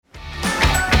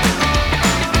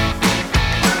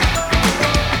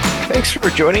Thanks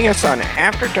for joining us on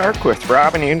After Dark with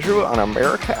Rob and Andrew on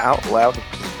America Out Loud,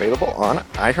 which is available on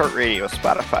iHeartRadio,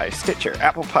 Spotify, Stitcher,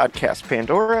 Apple Podcasts,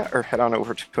 Pandora, or head on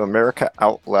over to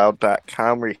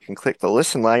AmericaOutloud.com where you can click the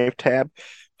Listen Live tab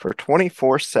for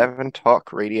 24/7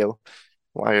 talk radio.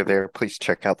 While you're there, please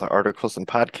check out the articles and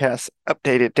podcasts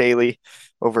updated daily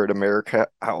over at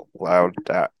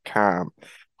AmericaOutloud.com.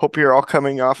 Hope you're all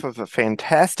coming off of a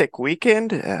fantastic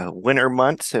weekend. Winter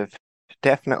months have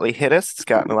definitely hit us. It's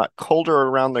gotten a lot colder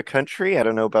around the country. I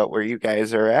don't know about where you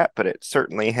guys are at, but it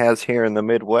certainly has here in the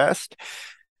Midwest.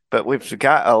 But we've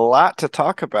got a lot to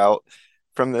talk about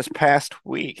from this past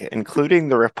week, including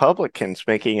the Republicans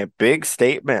making a big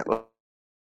statement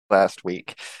last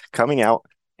week, coming out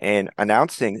and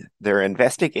announcing their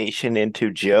investigation into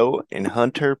Joe and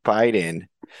Hunter Biden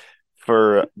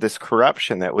for this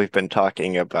corruption that we've been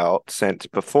talking about since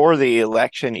before the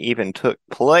election even took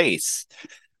place.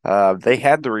 They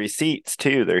had the receipts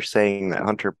too. They're saying that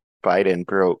Hunter Biden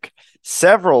broke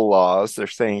several laws. They're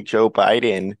saying Joe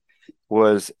Biden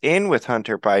was in with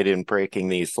Hunter Biden breaking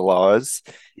these laws.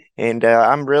 And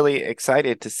I'm really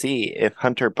excited to see if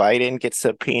Hunter Biden gets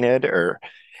subpoenaed or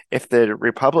if the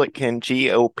Republican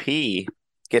GOP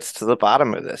gets to the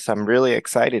bottom of this. I'm really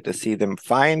excited to see them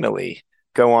finally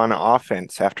go on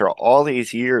offense after all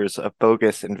these years of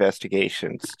bogus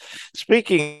investigations.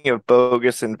 Speaking of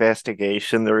bogus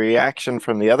investigation, the reaction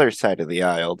from the other side of the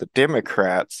aisle, the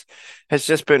Democrats, has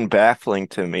just been baffling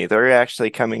to me. They're actually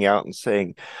coming out and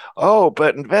saying, oh,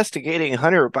 but investigating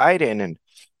Hunter Biden and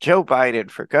Joe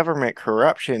Biden for government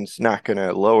corruption is not going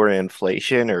to lower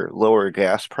inflation or lower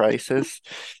gas prices.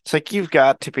 It's like, you've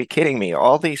got to be kidding me.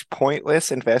 All these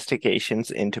pointless investigations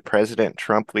into President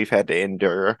Trump we've had to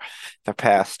endure the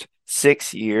past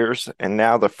 6 years, and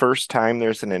now the first time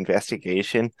there's an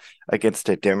investigation against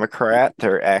a Democrat,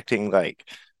 they're acting like,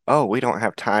 oh, we don't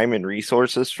have time and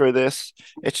resources for this.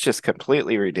 It's just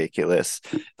completely ridiculous.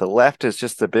 The left is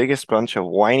just the biggest bunch of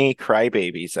whiny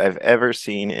crybabies I've ever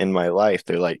seen in my life.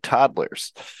 They're like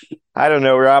toddlers. I don't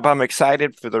know, Rob. I'm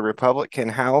excited for the Republican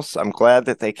House. I'm glad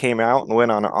that they came out and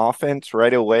went on offense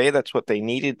right away. That's what they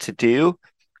needed to do.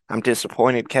 I'm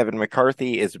disappointed Kevin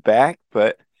McCarthy is back,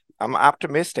 but I'm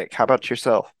optimistic. How about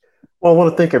yourself? Well, I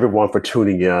want to thank everyone for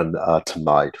tuning in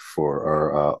tonight for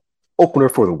our opener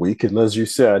for the week. And as you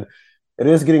said, it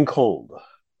is getting cold.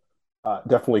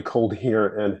 Definitely cold here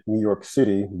in New York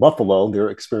City. Buffalo, they're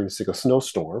experiencing a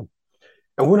snowstorm.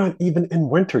 And we're not even in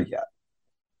winter yet.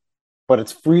 But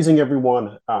it's freezing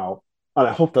everyone out. And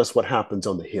I hope that's what happens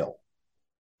on the Hill.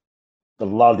 That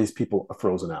a lot of these people are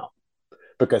frozen out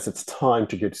because it's time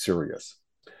to get serious.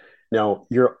 Now,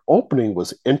 your opening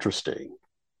was interesting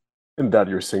in that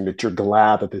you're saying that you're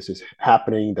glad that this is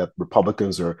happening, that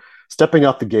Republicans are stepping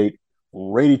out the gate,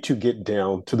 ready to get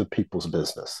down to the people's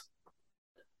business.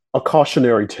 A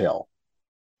cautionary tale.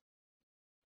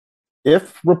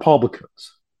 If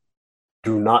Republicans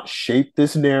do not shape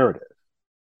this narrative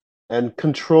and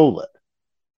control it,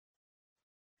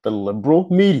 the liberal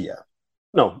media,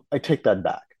 no, I take that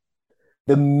back.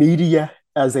 The media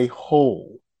as a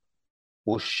whole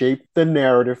will shape the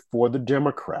narrative for the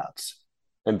Democrats,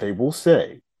 and they will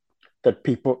say that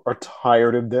people are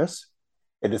tired of this.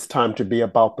 It is time to be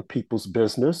about the people's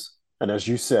business. And as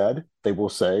you said, they will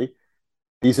say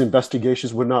these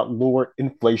investigations will not lower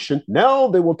inflation. Now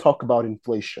they will talk about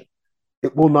inflation.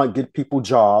 It will not get people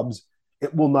jobs.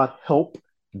 It will not help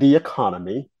the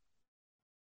economy.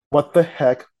 What the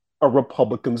heck are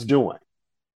Republicans doing?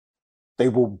 They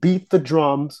will beat the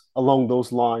drums along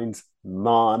those lines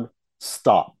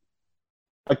non-stop,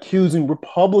 accusing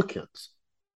Republicans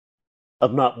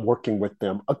of not working with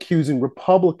them, accusing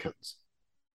Republicans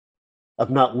of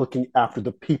not looking after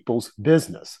the people's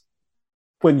business.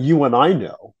 When you and I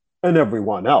know, and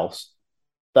everyone else,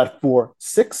 that for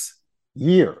 6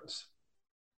 years,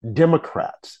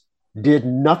 Democrats did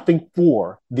nothing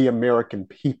for the American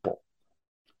people.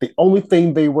 The only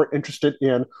thing they were interested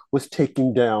in was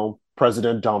taking down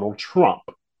President Donald Trump.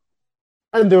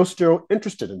 And they're still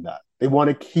interested in that. They want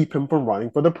to keep him from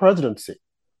running for the presidency.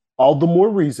 All the more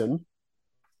reason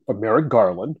for Merrick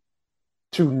Garland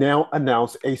to now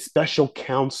announce a special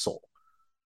counsel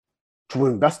to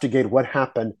investigate what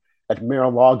happened at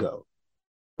Mar-a-Lago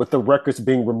with the records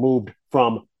being removed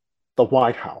from the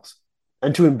White House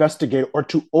and to investigate or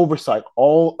to oversight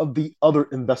all of the other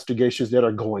investigations that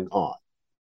are going on.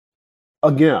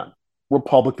 Again,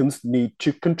 Republicans need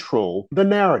to control the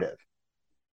narrative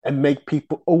and make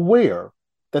people aware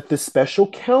that this special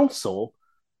counsel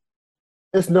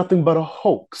is nothing but a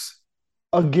hoax.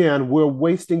 Again, we're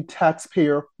wasting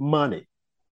taxpayer money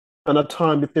at a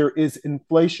time that there is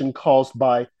inflation caused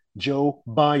by Joe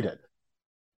Biden.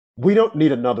 We don't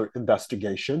need another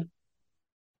investigation.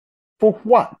 For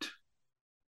what?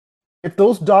 If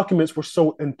those documents were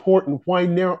so important, why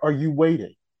now are you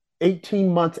waiting?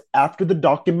 18 months after the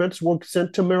documents were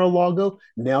sent to Mar-a-Lago,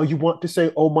 now you want to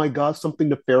say, oh my God, something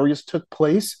nefarious took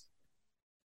place?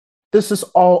 This is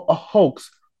all a hoax,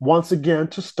 once again,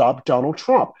 to stop Donald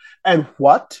Trump. And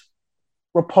what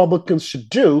Republicans should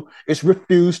do is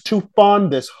refuse to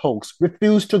fund this hoax,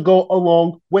 refuse to go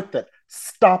along with it,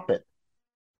 stop it,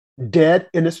 dead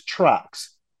in its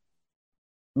tracks.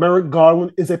 Merrick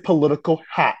Garland is a political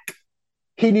hack.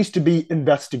 He needs to be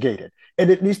investigated,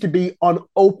 and it needs to be on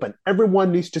open.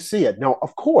 Everyone needs to see it. Now,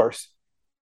 of course,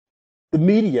 the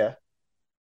media,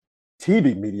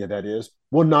 TV media that is,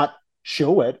 will not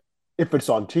show it if it's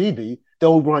on TV.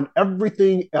 They'll run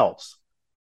everything else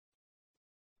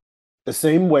the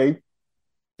same way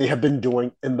they have been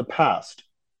doing in the past.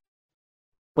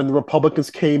 When the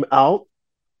Republicans came out,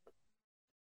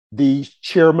 the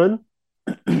chairman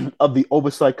of the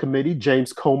Oversight Committee,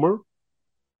 James Comer,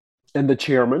 and the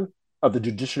chairman of the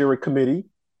Judiciary Committee,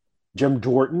 Jim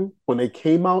Jordan, when they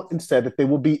came out and said that they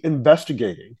will be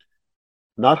investigating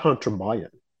not Hunter Biden,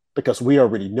 because we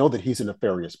already know that he's a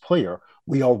nefarious player.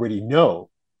 We already know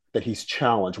that he's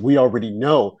challenged. We already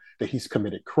know that he's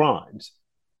committed crimes.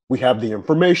 We have the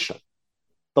information,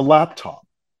 the laptop.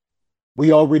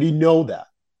 We already know that.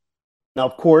 Now,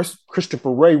 of course,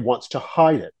 Christopher Wray wants to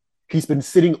hide it. He's been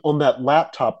sitting on that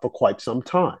laptop for quite some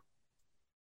time.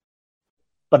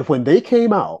 But when they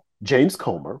came out, James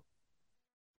Comer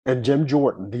and Jim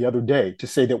Jordan the other day, to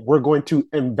say that we're going to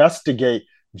investigate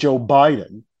Joe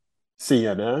Biden,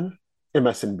 CNN,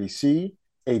 MSNBC,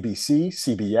 ABC,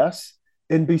 CBS,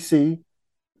 NBC,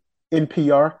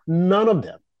 NPR, none of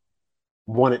them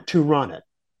wanted to run it.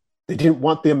 They didn't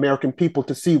want the American people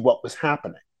to see what was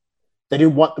happening. They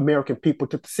didn't want the American people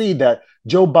to see that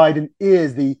Joe Biden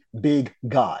is the big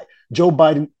guy. Joe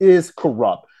Biden is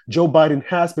corrupt. Joe Biden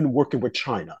has been working with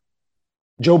China.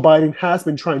 Joe Biden has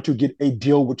been trying to get a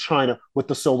deal with China with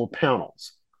the solar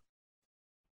panels.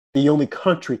 The only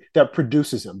country that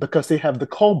produces them, because they have the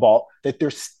cobalt that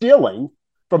they're stealing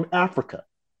from Africa.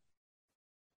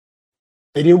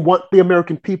 They didn't want the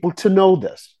American people to know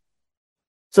this.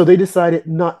 So they decided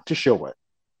not to show it.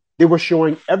 They were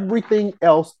showing everything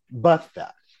else but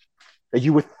that. And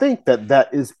you would think that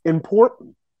that is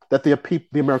important, that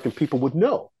the American people would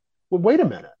know. Well, wait a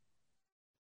minute.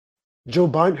 Joe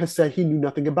Biden has said he knew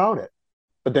nothing about it.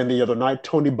 But then the other night,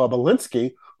 Tony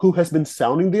Bobulinski, who has been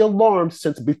sounding the alarm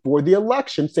since before the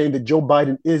election, saying that Joe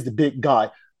Biden is the big guy.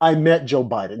 I met Joe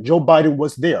Biden. Joe Biden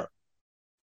was there.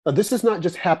 Now, this is not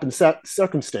just happen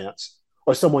circumstance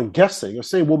or someone guessing or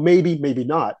saying, well, maybe, maybe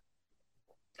not.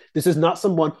 This is not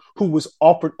someone who was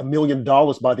offered $1 million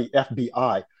by the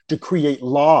FBI to create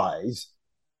lies,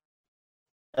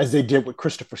 as they did with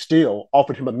Christopher Steele,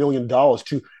 offered him $1 million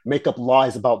to make up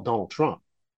lies about Donald Trump.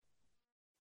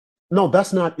 No,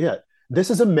 that's not it. This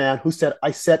is a man who said,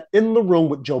 I sat in the room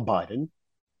with Joe Biden.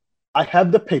 I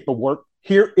have the paperwork.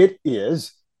 Here it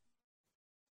is.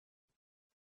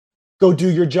 Go do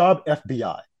your job,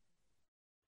 FBI.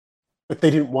 But they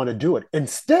didn't want to do it.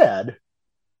 Instead,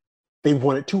 they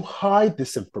wanted to hide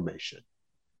this information.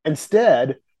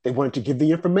 Instead, they wanted to give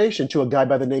the information to a guy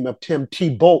by the name of Tim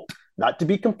Tebow, not to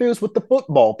be confused with the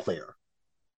football player,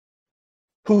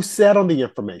 who sat on the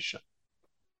information.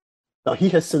 Now, he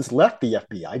has since left the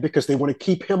FBI because they want to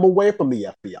keep him away from the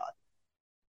FBI.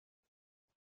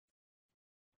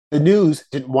 The news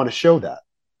didn't want to show that.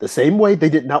 The same way they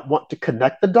did not want to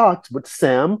connect the dots with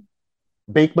Sam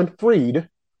Bankman-Fried,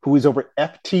 who is over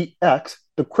FTX,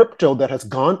 the crypto that has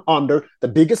gone under, the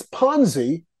biggest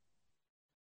Ponzi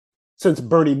since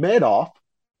Bernie Madoff,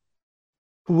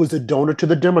 who was a donor to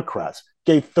the Democrats,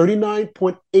 gave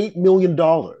 $39.8 million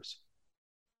to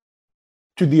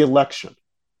the election.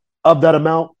 Of that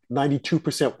amount,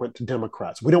 92% went to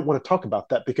Democrats. We don't want to talk about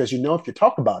that because, you know, if you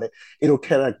talk about it, it'll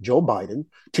connect Joe Biden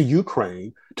to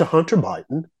Ukraine, to Hunter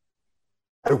Biden.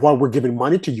 And while we're giving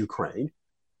money to Ukraine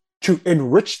to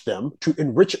enrich them, to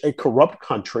enrich a corrupt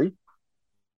country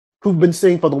who've been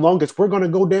saying for the longest, we're going to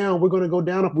go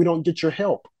down if we don't get your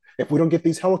help. If we don't get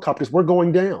these helicopters, we're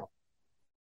going down.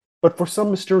 But for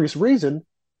some mysterious reason,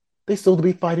 they still to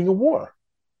be fighting a war.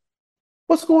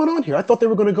 What's going on here? I thought they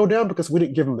were going to go down because we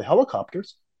didn't give them the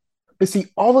helicopters. But see,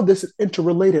 all of this is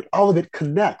interrelated. All of it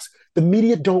connects. The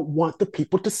media don't want the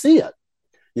people to see it.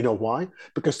 You know why?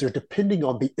 Because they're depending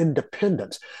on the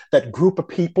independents, that group of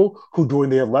people who during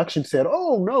the election said,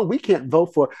 oh, no, we can't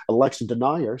vote for election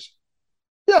deniers.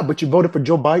 Yeah, but you voted for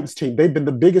Joe Biden's team. They've been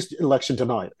the biggest election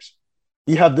deniers.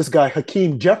 You have this guy,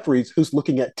 Hakeem Jeffries, who's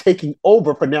looking at taking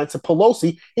over for Nancy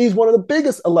Pelosi. He's one of the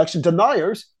biggest election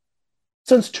deniers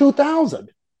since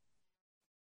 2000.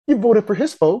 You voted for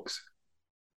his folks.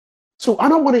 So I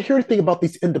don't want to hear anything about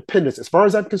these independents. As far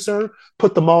as I'm concerned,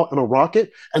 put them all in a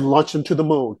rocket and launch them to the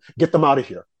moon. Get them out of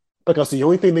here. Because the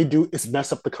only thing they do is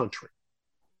mess up the country.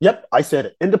 Yep, I said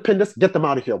it. Independents, get them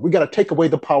out of here. We got to take away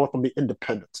the power from the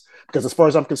independents. Because as far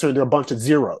as I'm concerned, they're a bunch of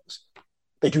zeros.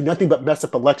 They do nothing but mess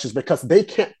up elections because they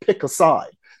can't pick a side.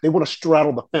 They want to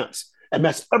straddle the fence and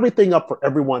mess everything up for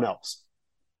everyone else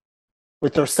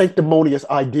with their sanctimonious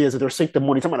ideas and their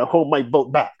sanctimonious, I'm going to hold my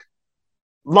vote back.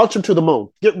 Launch them to the moon.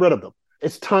 Get rid of them.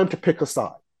 It's time to pick a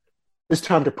side. It's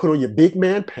time to put on your big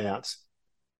man pants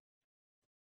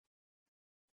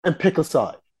and pick a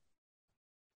side.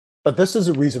 But this is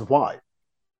the reason why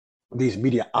these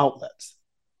media outlets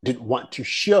didn't want to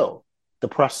show the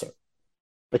presser.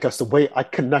 Because the way I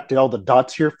connected all the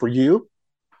dots here for you,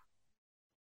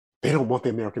 they don't want the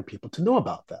American people to know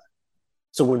about that.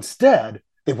 So instead,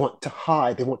 they want to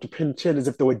hide. They want to pretend as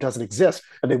if though it doesn't exist.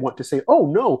 And they want to say, oh,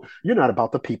 no, you're not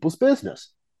about the people's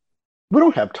business. We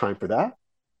don't have time for that.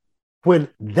 When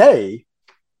they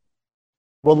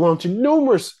will launch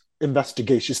numerous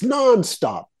investigations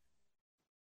nonstop.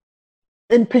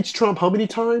 Impeach Trump how many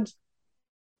times?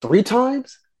 3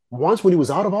 times? Once when he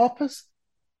was out of office?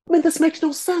 I mean, this makes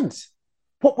no sense.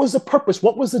 What was the purpose?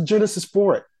 What was the genesis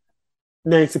for it?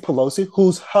 Nancy Pelosi,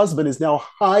 whose husband is now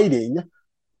hiding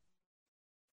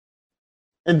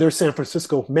in their San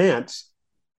Francisco manse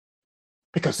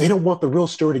because they don't want the real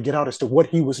story to get out as to what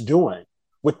he was doing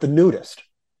with the nudist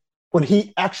when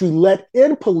he actually let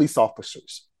in police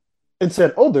officers and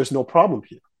said, oh, there's no problem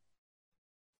here.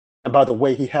 And by the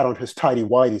way, he had on his tidy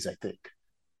whities, I think.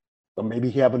 Or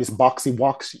maybe he had on his boxy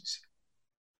woxies.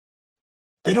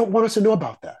 They don't want us to know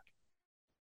about that.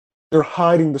 They're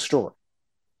hiding the story.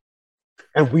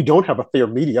 And we don't have a fair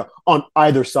media on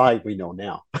either side, we know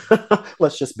now.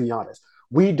 Let's just be honest.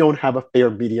 We don't have a fair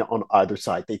media on either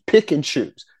side. They pick and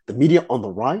choose. The media on the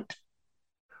right,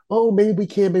 oh, maybe we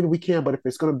can, but if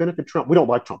it's going to benefit Trump, we don't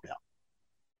like Trump now.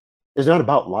 It's not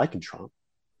about liking Trump.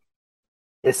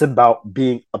 It's about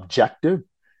being objective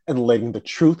and letting the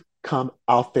truth come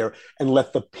out there and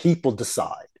let the people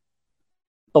decide.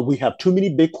 But we have too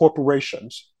many big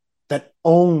corporations that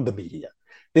own the media.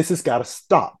 This has got to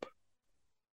stop.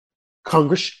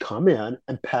 Congress should come in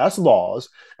and pass laws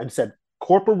and said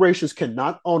corporations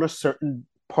cannot own a certain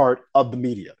part of the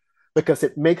media because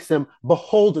it makes them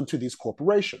beholden to these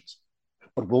corporations.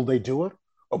 But will they do it?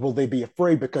 Or will they be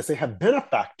afraid because they have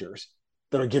benefactors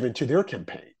that are given to their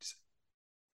campaigns?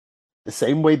 The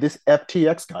same way this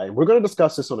FTX guy, and we're going to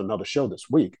discuss this on another show this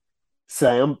week,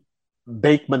 Sam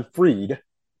Bankman-Fried,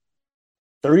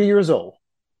 30 years old,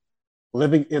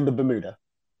 living in the Bermuda,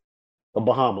 the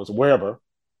Bahamas, wherever,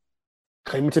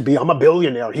 claiming to be, I'm a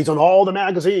billionaire. He's on all the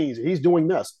magazines. He's doing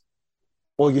this.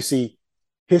 Well, you see,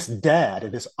 his dad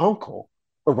and his uncle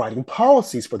are writing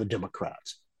policies for the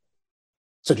Democrats.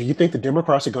 So do you think the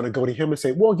Democrats are going to go to him and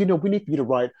say, well, you know, we need you to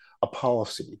write a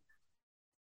policy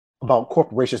about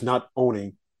corporations not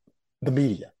owning the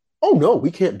media? Oh, no, we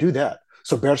can't do that.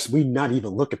 So best we not even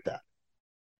look at that.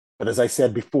 But as I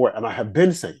said before, and I have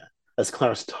been saying, as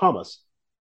Clarence Thomas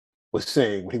was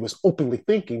saying when he was openly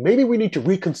thinking, maybe we need to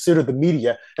reconsider the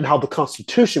media and how the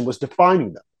Constitution was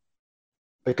defining them.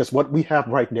 Because what we have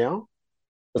right now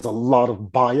is a lot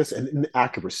of bias and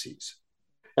inaccuracies.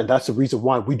 And that's the reason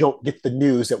why we don't get the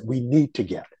news that we need to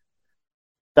get.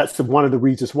 That's one of the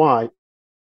reasons why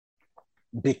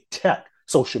big tech,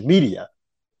 social media,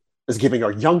 is giving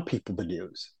our young people the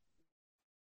news.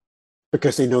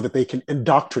 Because they know that they can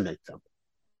indoctrinate them,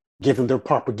 give them their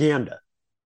propaganda.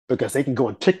 Because they can go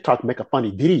on TikTok, make a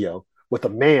funny video with a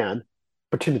man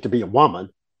pretending to be a woman,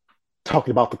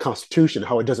 talking about the Constitution,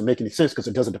 how it doesn't make any sense because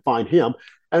it doesn't define him.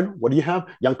 And what do you have?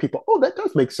 Young people, oh, that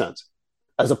does make sense.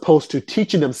 As opposed to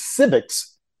teaching them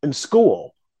civics in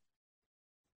school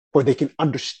where they can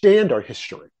understand our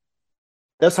history.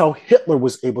 That's how Hitler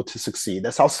was able to succeed.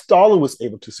 That's how Stalin was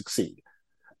able to succeed.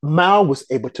 Mao was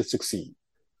able to succeed.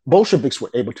 Bolsheviks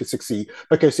were able to succeed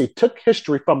because they took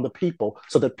history from the people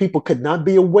so that people could not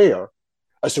be aware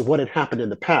as to what had happened in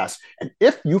the past. And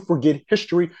if you forget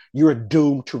history, you're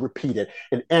doomed to repeat it.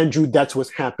 And Andrew, that's what's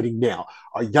happening now.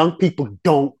 Our young people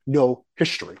don't know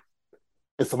history.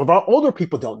 And some of our older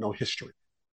people don't know history.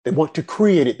 They want to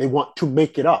create it. They want to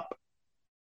make it up.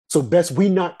 So best we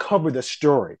not cover the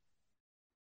story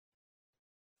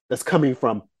that's coming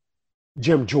from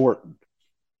Jim Jordan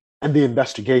and the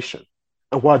investigation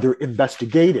and why they're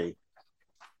investigating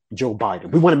Joe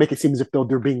Biden. We want to make it seem as if though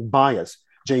they're being biased.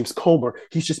 James Comer,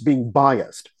 he's just being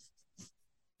biased.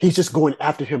 He's just going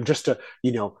after him just to,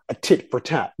 a tit for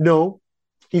tat. No,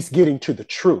 he's getting to the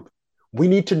truth. We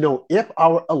need to know if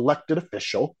our elected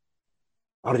official,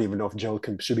 I don't even know if Joe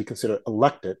should be considered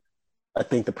elected. I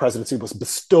think the presidency was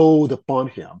bestowed upon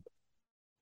him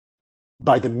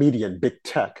by the media and big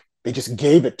tech. They just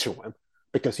gave it to him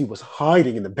because he was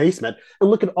hiding in the basement.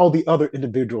 And look at all the other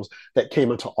individuals that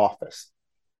came into office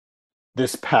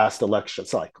this past election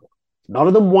cycle. None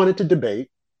of them wanted to debate.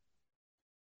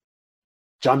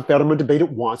 John Fetterman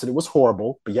debated once and it was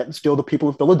horrible, but yet and still the people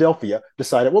in Philadelphia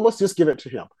decided, well, let's just give it to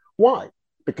him. Why?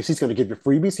 Because he's going to give you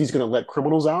freebies. He's going to let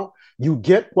criminals out. You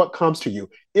get what comes to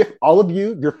you. If all of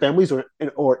you, your families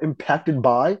are impacted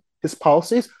by his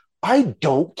policies, I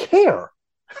don't care.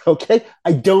 Okay?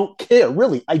 I don't care.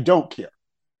 Really, I don't care.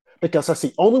 Because that's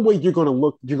the only way you're going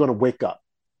to wake up.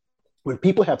 When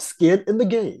people have skin in the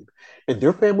game and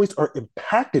their families are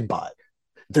impacted by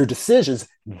their decisions,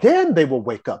 then they will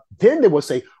wake up. Then they will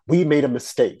say, we made a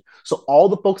mistake. So all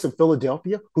the folks in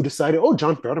Philadelphia who decided, oh,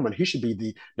 John Fetterman, he should be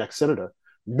the next senator,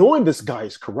 knowing this guy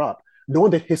is corrupt,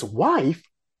 knowing that his wife,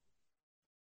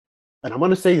 and I'm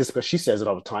going to say this because she says it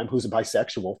all the time, who's a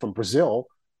bisexual from Brazil,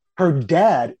 her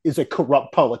dad is a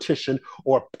corrupt politician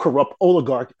or corrupt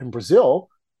oligarch in Brazil.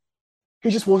 He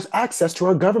just wants access to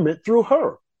our government through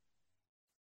her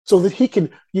so that he can,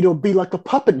 be like a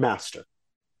puppet master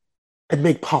and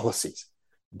make policies.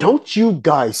 Don't you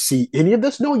guys see any of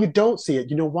this? No, you don't see it.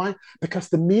 You know why? Because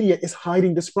the media is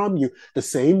hiding this from you the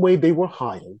same way they were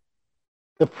hiding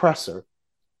the presser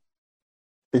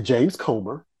that James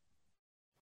Comer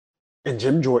and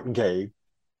Jim Jordan gave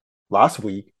last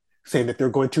week, saying that they're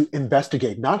going to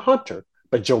investigate not Hunter,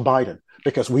 but Joe Biden,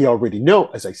 because we already know,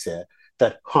 as I said,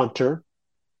 that Hunter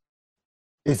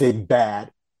is a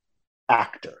bad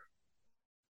actor.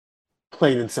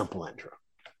 Plain and simple, Andrew.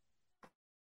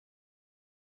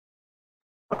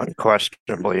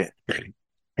 Unquestionably.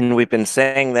 And we've been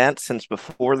saying that since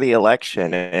before the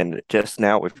election, and just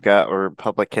now we've got a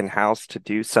Republican House to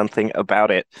do something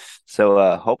about it.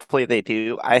 So hopefully they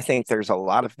do. I think there's a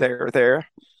lot of there.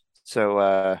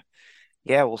 So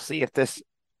yeah, we'll see if this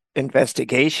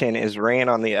investigation is ran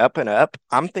on the up and up.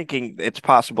 I'm thinking it's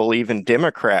possible even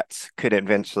Democrats could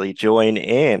eventually join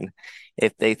in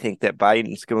if they think that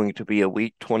Biden's going to be a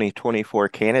weak 2024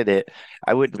 candidate.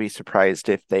 I wouldn't be surprised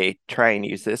if they try and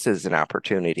use this as an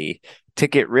opportunity to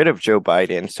get rid of Joe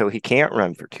Biden so he can't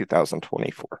run for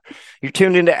 2024. You're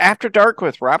tuned into After Dark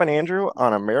with Rob and Andrew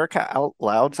on America Out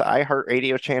Loud's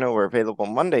iHeartRadio channel. We're available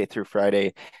Monday through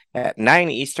Friday at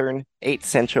 9 Eastern, 8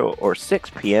 Central, or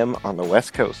 6 p.m. on the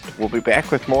West Coast. We'll be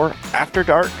back with more After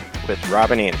Dark with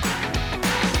Rob and Andrew.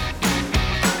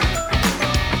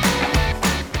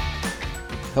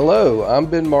 Hello, I'm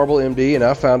Ben Marble, MD, and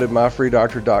I founded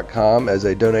MyFreeDoctor.com as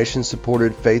a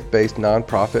donation-supported, faith-based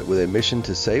nonprofit with a mission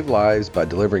to save lives by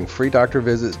delivering free doctor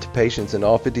visits to patients in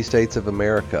all 50 states of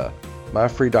America.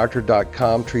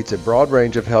 MyFreeDoctor.com treats a broad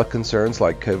range of health concerns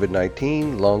like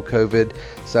COVID-19, long COVID,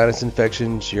 sinus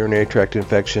infections, urinary tract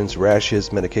infections,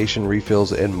 rashes, medication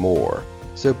refills, and more.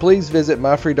 So please visit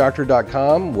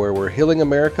MyFreeDoctor.com, where we're healing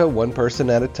America one person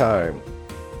at a time.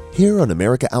 Here on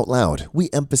America Out Loud, we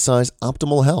emphasize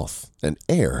optimal health, and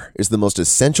air is the most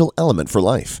essential element for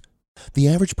life. The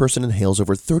average person inhales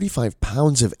over 35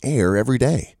 pounds of air every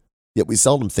day, yet we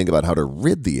seldom think about how to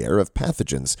rid the air of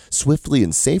pathogens swiftly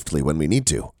and safely when we need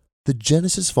to. The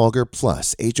Genesis Fogger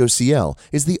Plus HOCl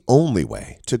is the only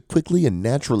way to quickly and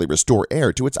naturally restore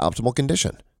air to its optimal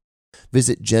condition.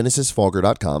 Visit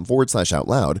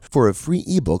genesisfogger.com/outloud for a free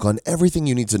ebook on everything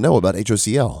you need to know about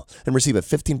HOCl and receive a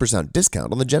 15%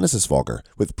 discount on the Genesis Fogger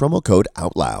with promo code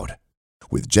OUTLOUD.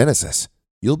 With Genesis,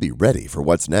 you'll be ready for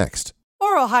what's next.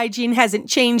 Oral hygiene hasn't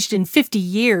changed in 50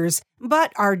 years,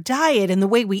 but our diet and the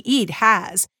way we eat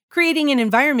has, creating an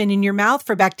environment in your mouth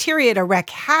for bacteria to wreak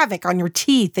havoc on your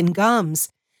teeth and gums.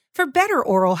 For better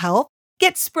oral health,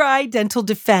 get Spry Dental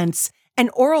Defense, an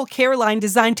oral care line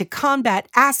designed to combat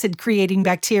acid-creating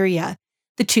bacteria.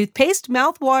 The toothpaste,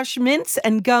 mouthwash, mints,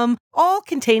 and gum all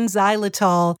contain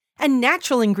xylitol, a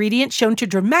natural ingredient shown to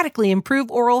dramatically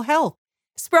improve oral health.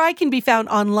 Spry can be found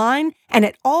online and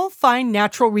at all fine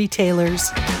natural retailers.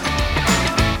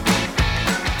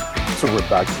 So we're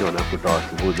back here on After Dark,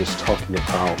 and we're just talking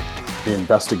about the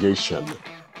investigation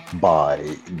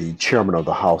by the chairman of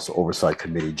the House Oversight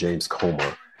Committee, James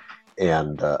Comer,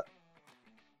 and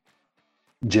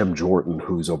Jim Jordan,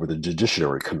 who's over the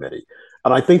Judiciary Committee.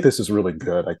 And I think this is really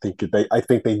good. I think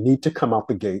they need to come out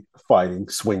the gate fighting,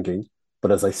 swinging.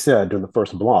 But as I said during the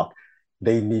first block,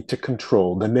 they need to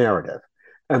control the narrative.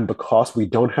 And because we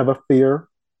don't have a fair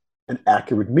and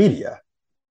accurate media,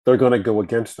 they're going to go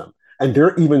against them. And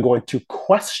they're even going to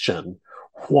question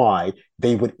why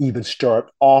they would even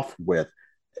start off with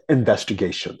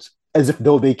investigations, as if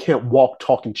though they can't walk,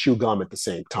 talk, and chew gum at the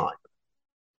same time.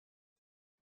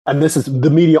 And this is the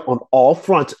media on all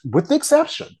fronts, with the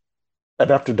exception of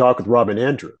After Dark with Rob and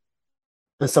Andrew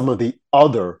and some of the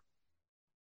other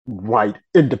right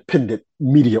independent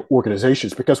media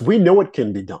organizations, because we know it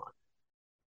can be done.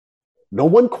 No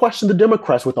one questioned the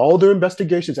Democrats with all their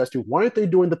investigations as to why aren't they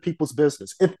doing the people's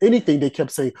business. If anything, they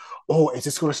kept saying, oh, is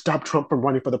this going to stop Trump from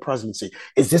running for the presidency?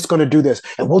 Is this going to do this?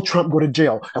 And will Trump go to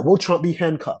jail? And will Trump be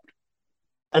handcuffed?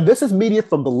 And this is media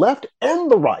from the left and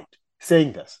the right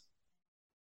saying this,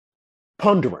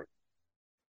 pondering.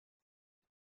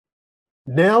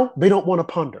 Now they don't want to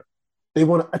ponder. They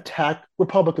want to attack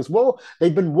Republicans. Well,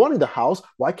 they've been running the House.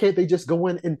 Why can't they just go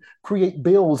in and create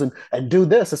bills and do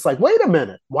this? It's like, wait a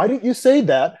minute. Why didn't you say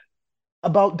that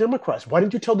about Democrats? Why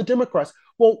didn't you tell the Democrats?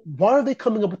 Well, why are they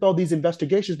coming up with all these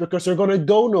investigations? Because they're going to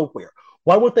go nowhere.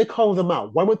 Why weren't they calling them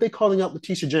out? Why weren't they calling out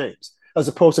Letitia James as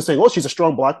opposed to saying, oh, she's a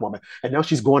strong Black woman, and now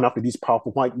she's going after these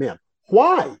powerful white men?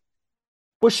 Why?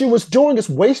 What she was doing is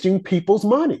wasting people's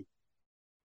money.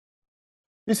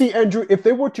 You see, Andrew, if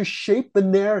they were to shape the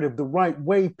narrative the right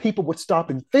way, people would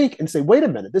stop and think and say, wait a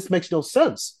minute, this makes no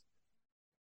sense.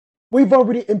 We've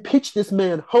already impeached this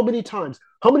man how many times?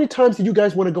 How many times do you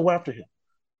guys want to go after him?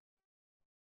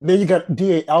 And then you got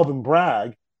DA Alvin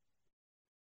Bragg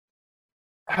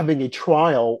having a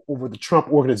trial over the Trump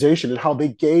organization and how they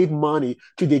gave money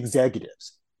to the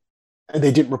executives. And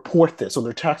they didn't report this on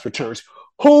their tax returns.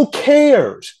 Who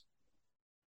cares?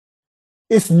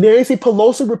 Is Nancy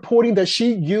Pelosi reporting that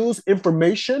she used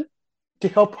information to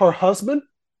help her husband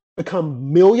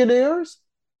become millionaires?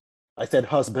 I said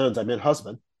husbands, I meant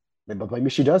husband. Maybe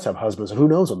she does have husbands, and who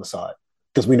knows on the side?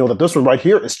 Because we know that this one right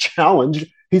here is challenged.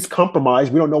 He's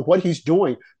compromised. We don't know what he's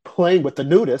doing, playing with the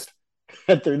nudist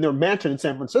in their mansion in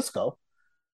San Francisco.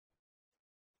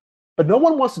 But no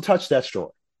one wants to touch that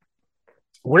story.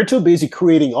 We're too busy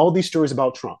creating all these stories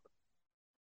about Trump.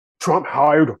 Trump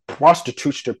hired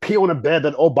prostitutes to pee on a bed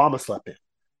that Obama slept in.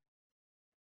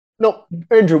 No,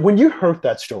 Andrew, when you heard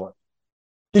that story,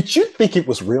 did you think it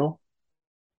was real?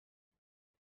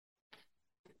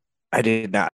 I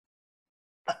did not.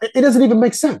 It doesn't even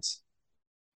make sense.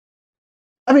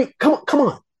 I mean, come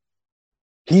on.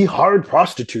 He hired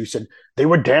prostitutes and they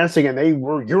were dancing and they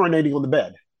were urinating on the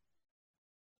bed.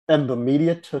 And the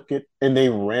media took it and they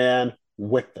ran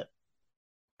with it.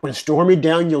 When Stormy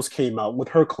Daniels came out with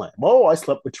her claim, oh, I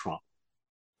slept with Trump.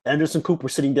 Anderson Cooper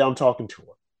sitting down talking to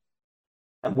her.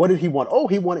 And what did he want? Oh,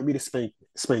 he wanted me to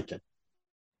spank him.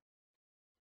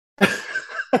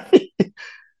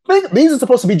 These are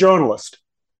supposed to be journalists.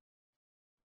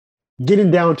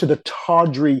 Getting down to the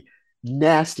tawdry,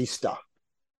 nasty stuff.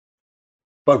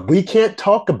 But we can't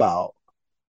talk about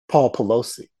Paul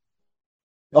Pelosi.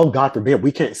 Oh, God forbid,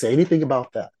 we can't say anything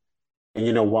about that. And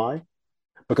you know why?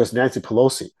 Because Nancy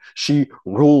Pelosi, she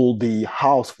ruled the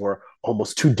House for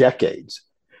almost 2 decades.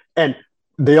 And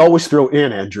they always throw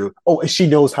in, Andrew, oh, and she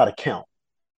knows how to count.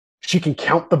 She can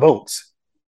count the votes.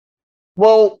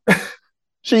 Well,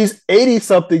 she's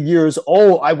 80-something years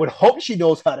old. I would hope she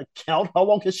knows how to count. How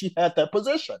long has she had that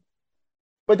position?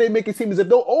 But they make it seem as if,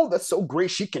 no, oh, that's so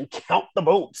great. She can count the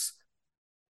votes.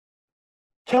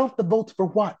 Count the votes for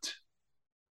what?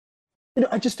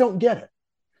 I just don't get it.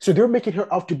 So they're making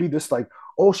her out to be this like,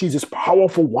 oh, she's this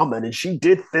powerful woman and she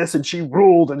did this and she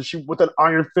ruled and she with an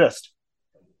iron fist.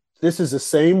 This is the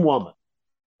same woman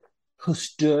who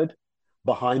stood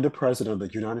behind the president of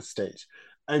the United States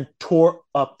and tore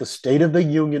up the State of the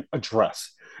Union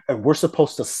address. And we're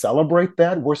supposed to celebrate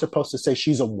that. We're supposed to say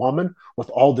she's a woman with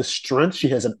all this strength. She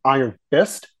has an iron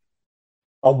fist.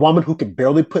 A woman who can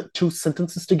barely put 2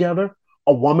 sentences together.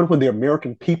 A woman, when the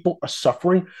American people are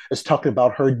suffering, is talking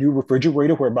about her new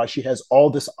refrigerator whereby she has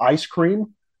all this ice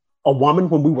cream. A woman,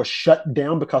 when we were shut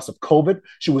down because of COVID,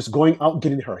 she was going out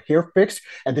getting her hair fixed.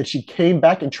 And then she came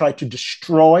back and tried to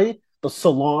destroy the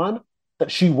salon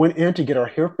that she went in to get her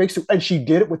hair fixed. And she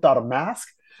did it without a mask.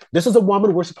 This is a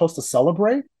woman we're supposed to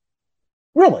celebrate?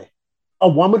 Really? A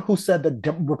woman who said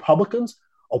that Republicans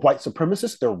are white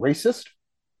supremacists, they're racist?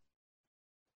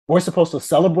 We're supposed to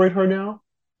celebrate her now?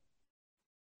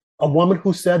 A woman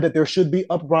who said that there should be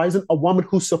uprising, a woman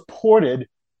who supported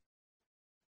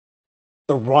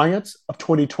the riots of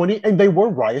 2020, and they were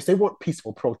riots, they weren't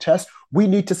peaceful protests. We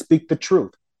need to speak the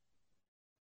truth.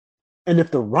 And if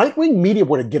the right-wing media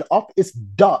were to get off its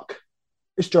duck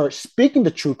and start speaking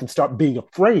the truth and start being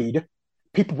afraid,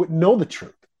 people would know the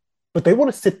truth. But they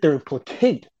want to sit there and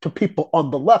placate to people on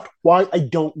the left. Why? I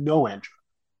don't know, Andrew.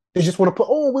 They just want to put,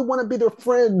 oh, we want to be their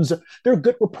friends. They're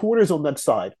good reporters on that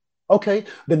side. Okay,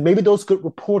 then maybe those good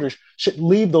reporters should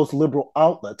leave those liberal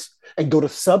outlets and go to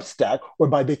Substack,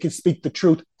 whereby they can speak the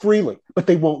truth freely, but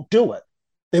they won't do it.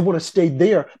 They want to stay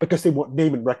there because they want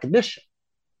name and recognition.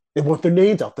 They want their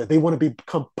names out there. They want to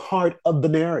become part of the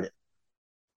narrative.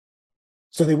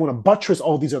 So they want to buttress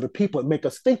all these other people and make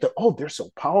us think that, oh, they're so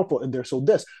powerful and they're so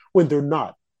this, when they're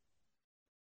not.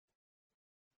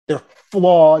 They're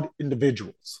flawed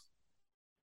individuals.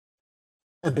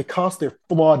 And because they're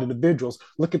flawed individuals,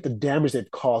 look at the damage they've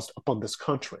caused upon this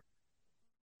country.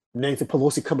 Nancy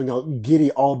Pelosi coming out giddy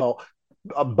all about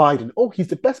Biden. Oh, he's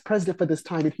the best president for this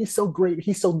time, and he's so great,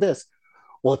 he's so this.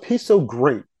 Well, if he's so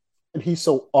great and he's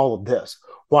so all of this,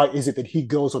 why is it that he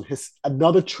goes on his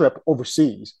another trip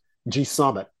overseas, G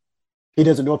Summit? He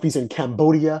doesn't know if he's in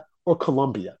Cambodia or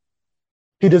Colombia.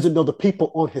 He doesn't know the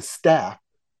people on his staff.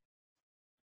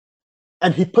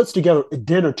 And he puts together a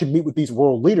dinner to meet with these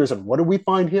world leaders. And what do we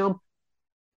find him?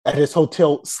 At his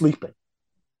hotel sleeping.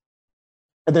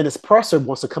 And then his presser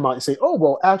wants to come out and say, oh,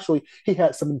 well, actually, he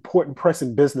had some important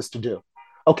pressing business to do.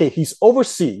 Okay, he's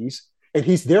overseas and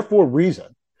he's there for a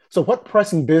reason. So what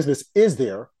pressing business is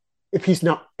there if he's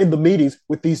not in the meetings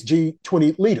with these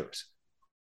G20 leaders?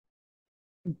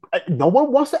 No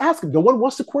one wants to ask him. No one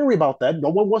wants to query about that. No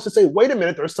one wants to say, wait a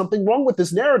minute, there's something wrong with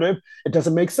this narrative. It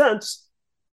doesn't make sense.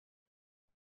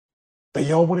 They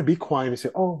all want to be quiet and say,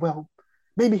 oh, well,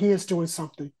 maybe he is doing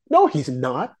something. No, he's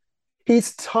not.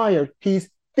 He's tired. He's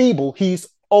feeble. He's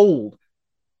old.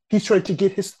 He's trying to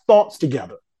get his thoughts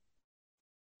together.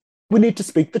 We need to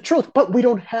speak the truth, but we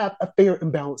don't have a fair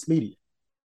and balanced media.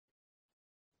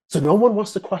 So no one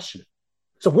wants to question it.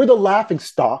 So we're the laughing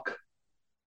stock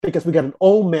because we got an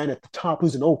old man at the top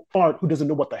who's an old fart who doesn't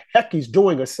know what the heck he's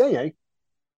doing or saying.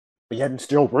 But yet and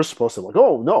still we're supposed to like,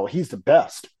 oh, no, he's the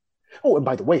best. Oh, and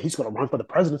by the way, he's going to run for the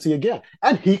presidency again.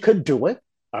 And he could do it.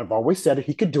 I've always said it.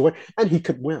 He could do it and he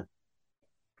could win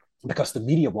because the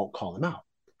media won't call him out.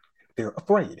 They're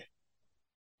afraid.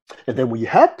 And then when you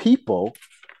have people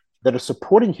that are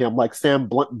supporting him, like Sam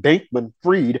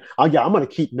Bankman-Fried, I'm going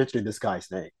to keep mentioning this guy's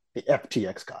name, the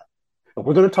FTX guy. And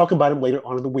we're going to talk about him later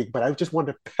on in the week, but I just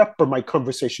wanted to pepper my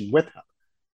conversation with him.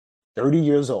 30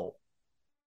 years old,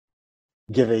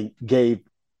 gave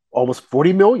almost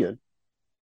 $40 million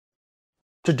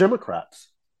to Democrats.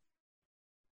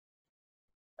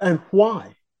 And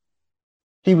why?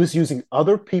 He was using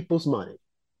other people's money.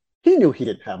 He knew he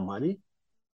didn't have money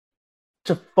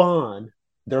to fund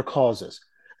their causes.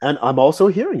 And I'm also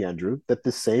hearing, Andrew, that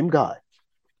the same guy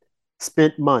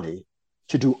spent money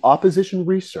to do opposition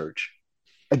research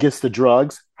against the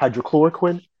drugs,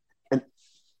 hydrochloroquine and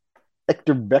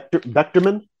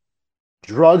ectibectermin,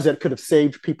 drugs that could have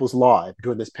saved people's lives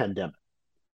during this pandemic.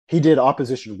 He did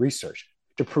opposition research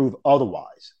to prove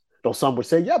otherwise. Though some would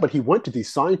say, yeah, but he went to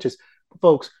these scientists.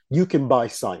 Folks, you can buy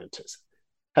scientists.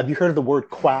 Have you heard of the word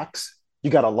quacks? You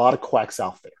got a lot of quacks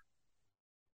out there.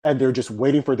 And they're just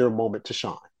waiting for their moment to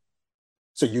shine.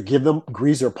 So you give them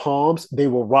grease their palms, they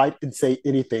will write and say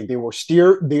anything. They will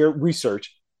steer their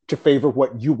research to favor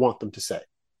what you want them to say.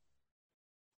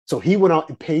 So he went out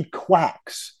and paid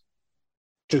quacks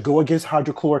to go against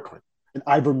hydrochloroquine and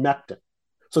ivermectin,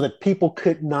 so that people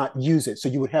could not use it. So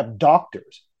you would have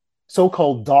doctors,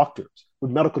 so-called doctors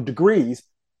with medical degrees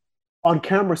on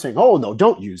camera saying, oh, no,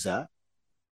 don't use that.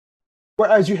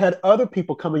 Whereas you had other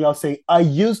people coming out saying, I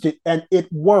used it and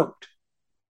it worked.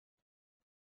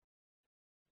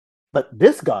 But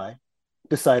this guy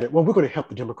decided, well, we're going to help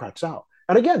the Democrats out.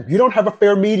 And again, you don't have a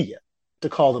fair media to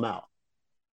call them out.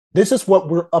 This is what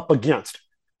we're up against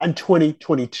in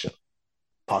 2022,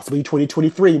 possibly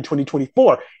 2023 and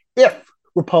 2024, if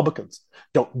Republicans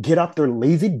don't get off their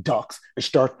lazy ducks and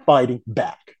start fighting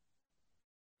back.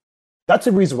 That's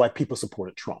the reason why people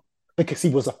supported Trump, because he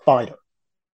was a fighter.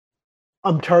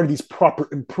 I'm tired of these proper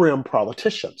and prim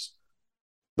politicians.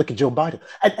 Look at Joe Biden.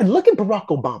 And look at Barack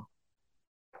Obama,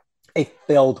 a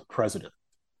failed president.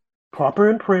 Proper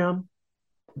and prim,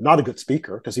 not a good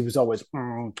speaker, because he was always,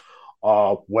 and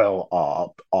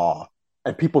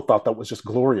people thought that was just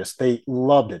glorious. They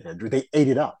loved it, Andrew. They ate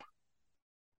it up.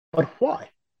 But why?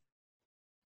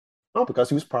 Oh, because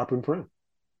he was proper and prim.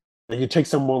 And you take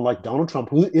someone like Donald Trump,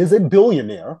 who is a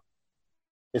billionaire.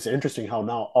 It's interesting how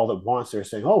now all at once they're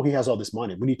saying, oh, he has all this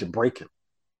money. We need to break him.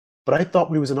 But I thought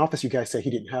when he was in office, you guys said he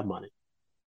didn't have money.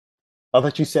 I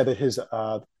thought you said that his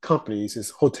companies, his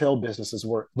hotel businesses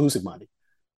were losing money.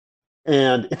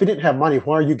 And if he didn't have money,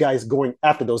 why are you guys going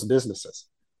after those businesses?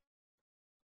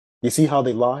 You see how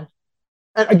they lie?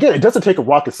 And again, it doesn't take a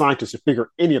rocket scientist to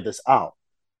figure any of this out.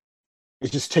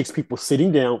 It just takes people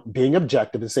sitting down, being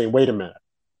objective and saying, wait a minute,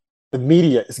 the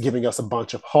media is giving us a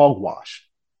bunch of hogwash.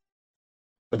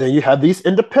 But then you have these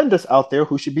independents out there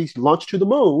who should be launched to the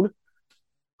moon,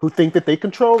 who think that they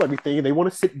control everything and they want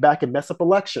to sit back and mess up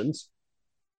elections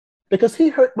because he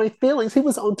hurt my feelings. He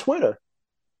was on Twitter.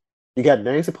 You got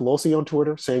Nancy Pelosi on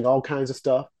Twitter saying all kinds of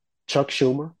stuff, Chuck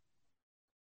Schumer,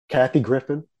 Kathy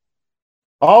Griffin,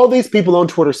 all these people on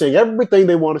Twitter saying everything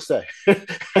they want to say.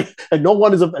 And no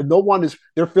one is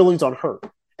their feelings on hurt.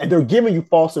 And they're giving you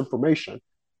false information.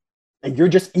 And you're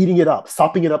just eating it up,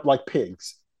 sopping it up like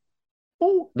pigs.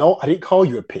 Oh, no, I didn't call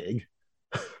you a pig.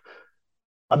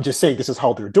 I'm just saying this is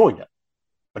how they're doing it.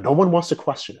 But no one wants to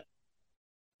question it.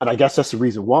 And I guess that's the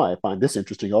reason why I find this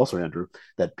interesting also, Andrew,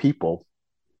 that people,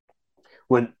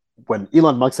 when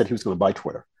Elon Musk said he was going to buy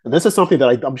Twitter, and this is something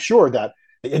that I'm sure that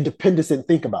the independents didn't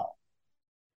think about.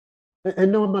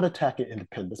 And no, I'm not attacking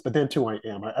independents, but then too I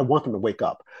am. I want them to wake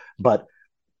up. But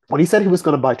when he said he was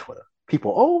going to buy Twitter,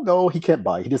 people, oh, no, he can't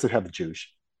buy it. He doesn't have the juice.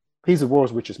 He's the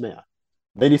world's richest man.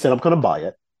 Then he said, I'm going to buy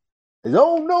it. And,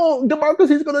 oh, no,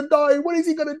 democracy's going to die. What is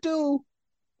he going to do?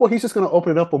 Well, he's just going to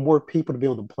open it up for more people to be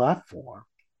on the platform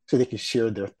so they can share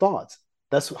their thoughts.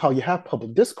 That's how you have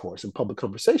public discourse and public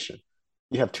conversation.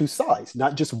 You have two sides,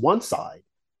 not just one side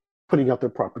putting out their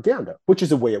propaganda, which is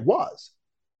the way it was.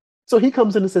 So he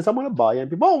comes in and says, I'm going to buy it. And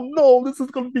people, oh, no, this is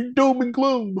going to be doom and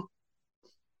gloom.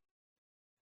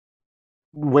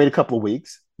 Wait a couple of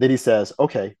weeks. Then he says,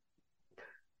 okay,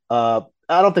 I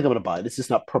don't think I'm going to buy it. It's just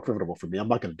not profitable for me. I'm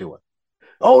not going to do it.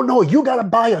 Oh, no, you got to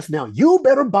buy us now. You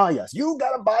better buy us. You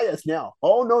got to buy us now.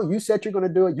 Oh, no, you said you're going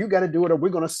to do it. You got to do it or we're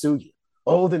going to sue you.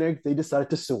 Oh, then they decided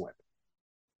to sue him.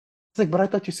 It's like, but I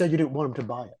thought you said you didn't want him to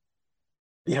buy it.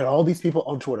 You had all these people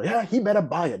on Twitter. Yeah, he better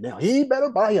buy it now. He better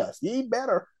buy us. He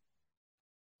better.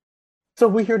 So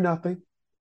we hear nothing.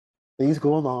 Things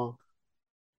go along.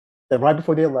 Then right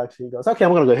before the election, he goes, okay,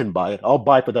 I'm going to go ahead and buy it. I'll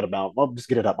buy for that amount. I'll just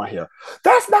get it out my hair.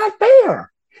 That's not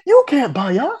fair. You can't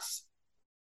buy us.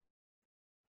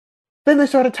 Then they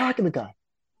start attacking the guy.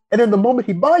 And then the moment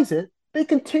he buys it, they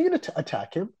continue to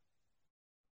attack him.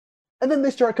 And then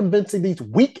they start convincing these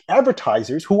weak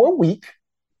advertisers who are weak,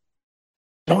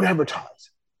 don't advertise.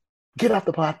 Get off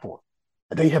the platform.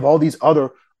 And they have all these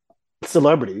other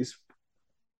celebrities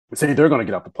saying they're going to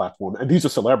get off the platform. And these are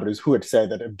celebrities who had said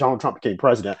that if Donald Trump became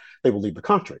president, they will leave the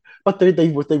country. But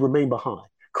they remain behind,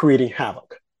 creating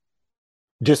havoc,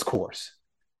 discourse,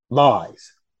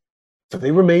 lies. So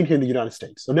they remain here in the United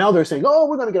States. So now they're saying, oh,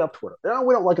 we're going to get off Twitter. No,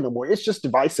 we don't like it no more. It's just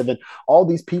divisive. And all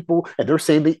these people, and they're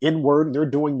saying the N-word, and they're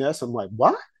doing this. I'm like,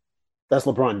 what? That's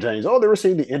LeBron James. Oh, they were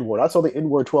saying the N-word. I saw the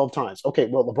N-word 12 times. Okay,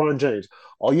 well, LeBron James,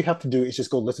 all you have to do is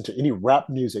just go listen to any rap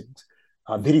music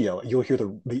video, and you'll hear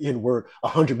the N-word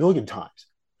 100 million times.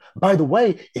 By the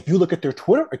way, if you look at their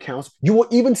Twitter accounts, you will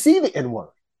even see the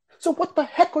N-word. So what the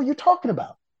heck are you talking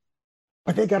about?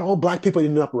 But they got all black people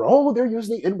in the uproar. Oh, they're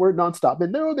using the N-word nonstop,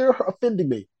 and they're offending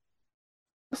me.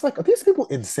 It's like, are these people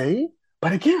insane?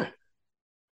 But again,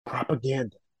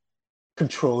 propaganda,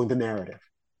 controlling the narrative.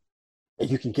 And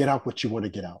you can get out what you want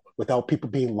to get out without people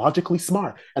being logically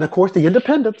smart. And of course, the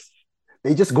independents,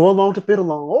 they just go along to fit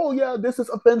along. Oh, yeah, this is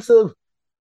offensive.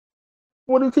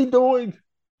 What is he doing?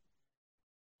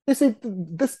 They say,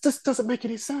 this just doesn't make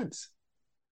any sense.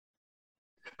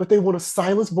 But they want to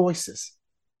silence voices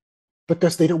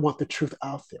because they don't want the truth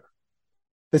out there.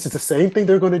 This is the same thing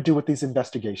they're going to do with these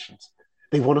investigations.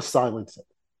 They want to silence it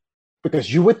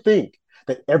because you would think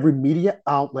that every media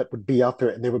outlet would be out there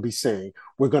and they would be saying,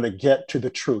 we're going to get to the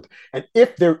truth. And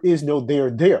if there is no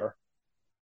there,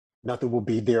 nothing will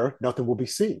be there, nothing will be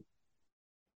seen.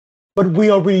 But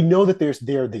we already know that there's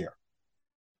there.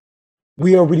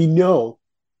 We already know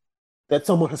that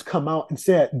someone has come out and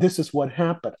said, this is what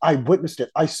happened. I witnessed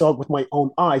it. I saw it with my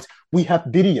own eyes. We have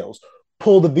videos.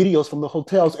 Pull the videos from the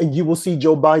hotels and you will see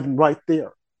Joe Biden right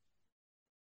there.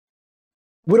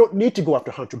 We don't need to go after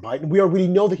Hunter Biden. We already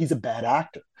know that he's a bad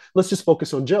actor. Let's just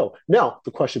focus on Joe. Now, the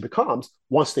question becomes,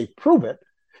 once they prove it,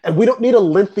 and we don't need a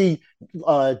lengthy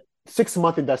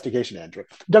 6-month investigation, Andrew.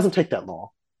 It doesn't take that long.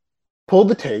 Pull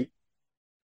the tape,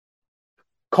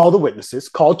 call the witnesses,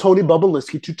 call Tony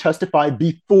Bobulinski to testify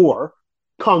before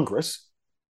Congress.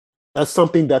 That's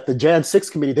something that the Jan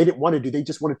 6 committee, they didn't want to do. They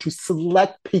just wanted to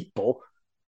select people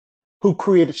who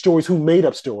created stories, who made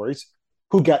up stories,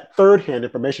 who got third-hand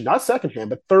information, not second-hand,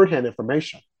 but third-hand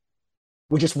information.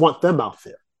 We just want them out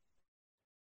there.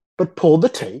 But pull the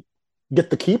tape, get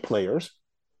the key players,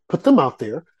 put them out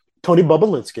there, Tony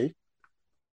Bobulinski.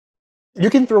 You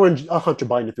can throw in Hunter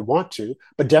Biden if you want to,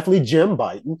 but definitely Jim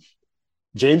Biden,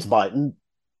 James Biden,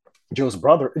 Joe's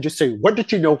brother, and just say, what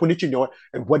did you know, when did you know it,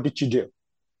 and what did you do?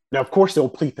 Now, of course, they'll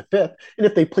plead the fifth. And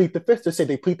if they plead the fifth, they say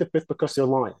they plead the fifth because they're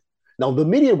lying. Now, the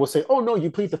media will say, oh, no, you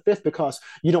plead the fifth because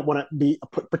you don't want to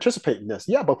participate in this.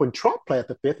 Yeah, but when Trump pled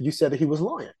the fifth, you said that he was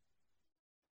lying.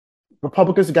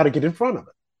 Republicans have got to get in front of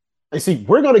it. And see,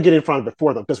 we're going to get in front of it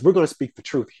for them because we're going to speak the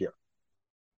truth here.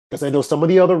 Because I know some of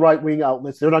the other right-wing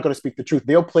outlets, they're not going to speak the truth.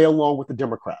 They'll play along with the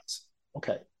Democrats.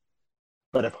 Okay.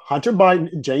 But if Hunter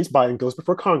Biden and James Biden goes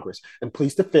before Congress and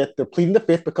pleads the fifth, they're pleading the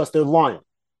fifth because they're lying.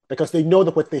 Because they know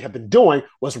that what they have been doing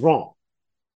was wrong.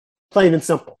 Plain and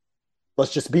simple.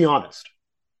 Let's just be honest.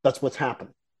 That's what's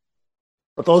happening.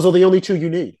 But those are the only two you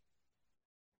need.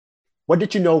 What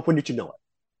did you know? When did you know it?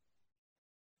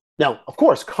 Now, of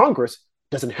course, Congress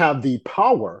doesn't have the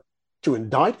power to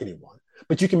indict anyone,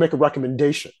 but you can make a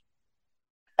recommendation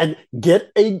and get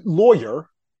a lawyer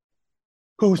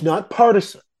who's not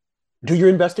partisan. Do your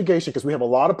investigation, because we have a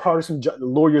lot of partisan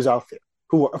lawyers out there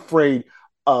who are afraid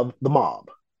of the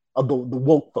mob, of the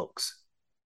woke folks,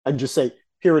 and just say,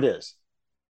 here it is.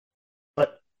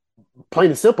 But plain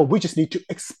and simple, we just need to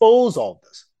expose all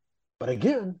this. But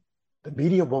again, the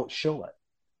media won't show it.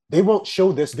 They won't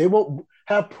show this. They won't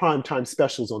have primetime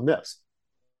specials on this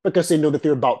because they know that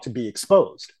they're about to be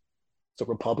exposed. So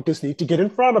Republicans need to get in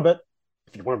front of it.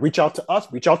 If you want to reach out to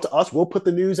us, reach out to us. We'll put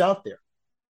the news out there.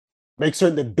 Make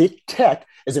certain that big tech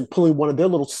isn't pulling one of their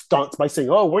little stunts by saying,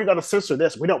 oh, we're going to censor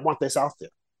this. We don't want this out there.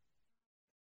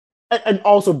 And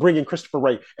also bring in Christopher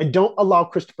Wray. And don't allow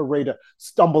Christopher Wray to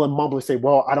stumble and mumble and say,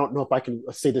 well, I don't know if I can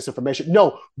say this information.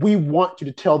 No, we want you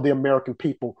to tell the American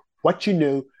people what you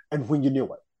knew and when you knew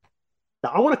it.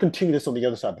 Now, I want to continue this on the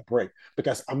other side of the break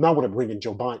because I'm now going to bring in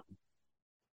Joe Biden.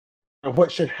 And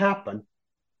what should happen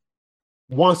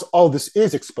once all this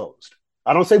is exposed?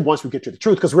 I don't say once we get to the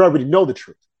truth because we already know the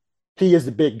truth. He is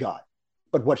the big guy.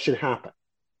 But what should happen?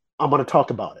 I'm going to talk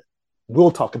about it.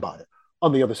 We'll talk about it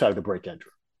on the other side of the break,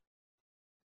 Andrew.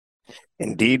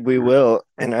 Indeed, we will.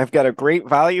 And I've got a great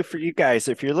value for you guys.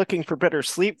 If you're looking for better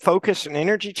sleep, focus, and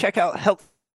energy, check out Healthy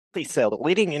Cell, the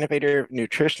leading innovator of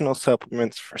nutritional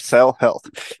supplements for cell health.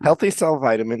 Healthy Cell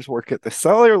vitamins work at the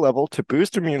cellular level to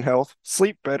boost immune health,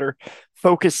 sleep better,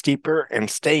 focus deeper, and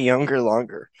stay younger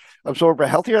longer. Absorb a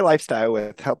healthier lifestyle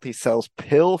with Healthy Cell's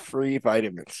pill-free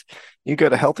vitamins. You go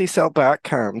to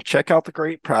healthycell.com, check out the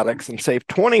great products, and save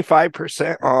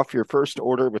 25% off your first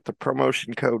order with the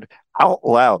promotion code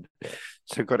OUTLOUD.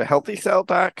 So go to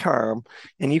healthycell.com,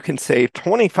 and you can save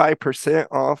 25%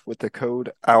 off with the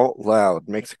code OUTLOUD.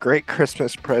 Makes a great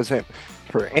Christmas present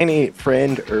for any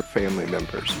friend or family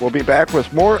members. We'll be back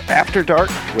with more After Dark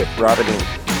with Robin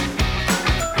Ingram.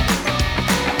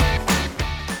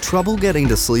 Trouble getting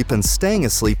to sleep and staying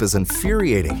asleep is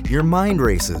infuriating. Your mind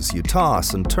races, you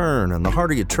toss and turn, and the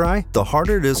harder you try, the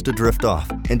harder it is to drift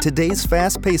off. And today's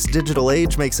fast-paced digital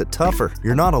age makes it tougher.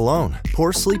 You're not alone.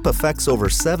 Poor sleep affects over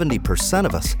 70%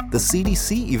 of us. The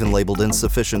CDC even labeled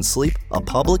insufficient sleep a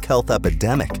public health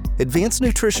epidemic. Advanced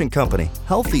nutrition company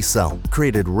Healthy Cell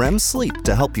created REM sleep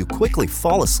to help you quickly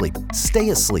fall asleep, stay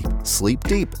asleep, sleep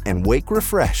deep, and wake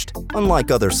refreshed. Unlike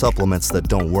other supplements that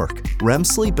don't work, REM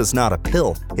sleep is not a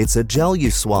pill. It's a gel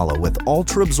you swallow with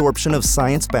ultra-absorption of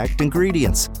science-backed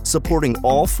ingredients, supporting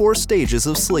all 4 stages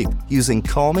of sleep using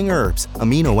calming herbs,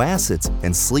 amino acids,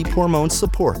 and sleep hormone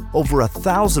support. Over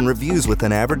 1,000 reviews with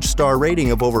an average star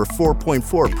rating of over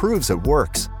 4.4 proves it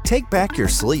works. Take back your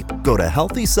sleep. Go to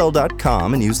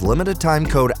healthycell.com and use limited time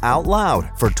code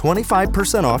OUTLOUD for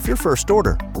 25% off your first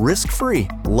order. Risk-free.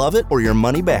 Love it or your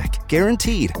money back.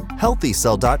 Guaranteed.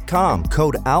 Healthycell.com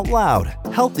code OUTLOUD.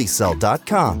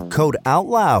 Healthycell.com code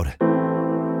OUTLOUD.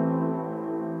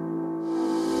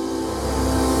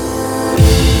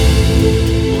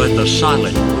 Let the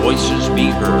silent voices be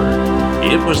heard.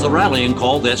 It was the rallying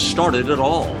call that started it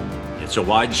all. It's a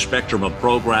wide spectrum of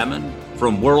programming,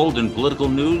 from world and political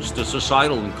news to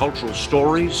societal and cultural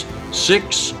stories.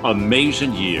 6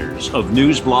 amazing years of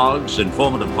news blogs,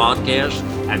 informative podcasts,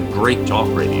 and great talk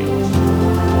radio.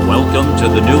 Welcome to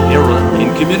the new era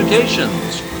in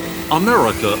communications.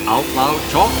 America Out Loud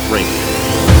Talk Radio.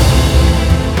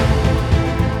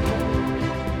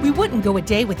 We wouldn't go a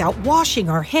day without washing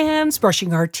our hands,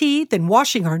 brushing our teeth, and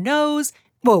washing our nose.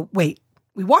 Whoa, wait,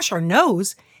 we wash our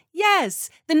nose? Yes,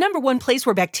 the number one place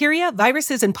where bacteria,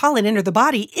 viruses, and pollen enter the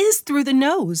body is through the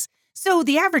nose. So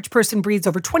the average person breathes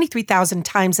over 23,000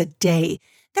 times a day.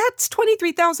 That's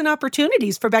 23,000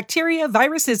 opportunities for bacteria,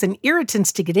 viruses, and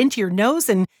irritants to get into your nose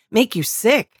and make you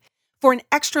sick. For an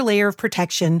extra layer of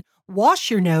protection,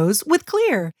 wash your nose with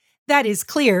Xlear. That is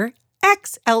Xlear,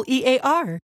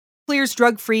 Xlear. Xlear's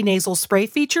drug-free nasal spray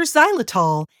features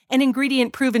xylitol, an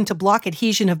ingredient proven to block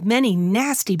adhesion of many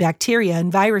nasty bacteria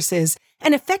and viruses,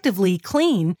 and effectively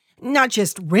clean, not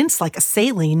just rinse like a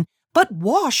saline, but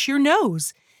wash your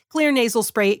nose. Xlear nasal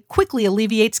spray quickly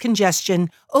alleviates congestion,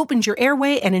 opens your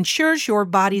airway, and ensures your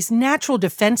body's natural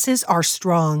defenses are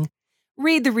strong.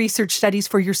 Read the research studies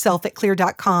for yourself at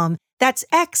xlear.com. That's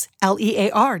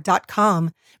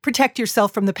xlear.com. Protect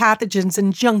yourself from the pathogens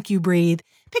and junk you breathe.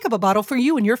 Pick up a bottle for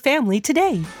you and your family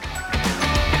today.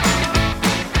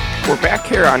 We're back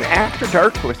here on After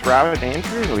Dark with Rob and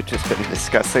Andrew. We've just been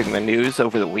discussing the news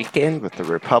over the weekend with the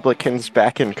Republicans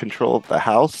back in control of the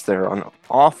House. They're on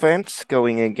offense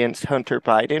going against Hunter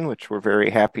Biden, which we're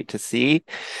very happy to see.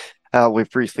 We've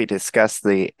briefly discussed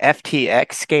the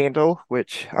FTX scandal,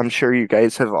 which I'm sure you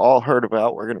guys have all heard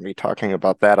about. We're going to be talking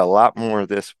about that a lot more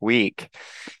this week.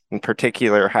 In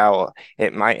particular, how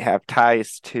it might have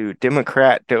ties to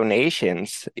Democrat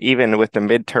donations, even with the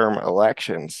midterm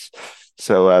elections.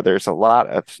 So there's a lot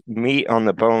of meat on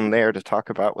the bone there to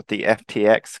talk about with the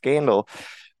FTX scandal.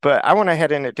 But I want to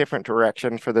head in a different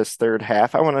direction for this third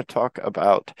half. I want to talk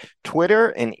about Twitter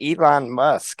and Elon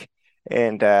Musk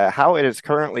and how it is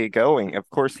currently going. Of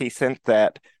course, he sent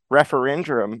that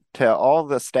referendum to all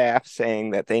the staff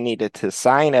saying that they needed to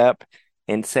sign up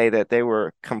and say that they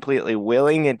were completely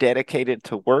willing and dedicated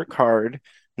to work hard,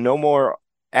 no more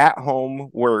at-home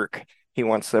work. He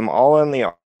wants them all in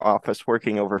the office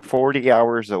working over 40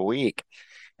 hours a week.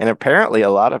 And apparently a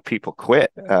lot of people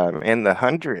quit, in the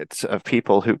hundreds of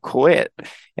people who quit.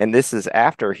 And this is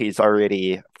after he's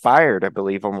already fired, I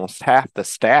believe, almost half the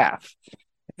staff.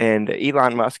 And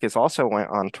Elon Musk has also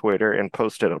went on Twitter and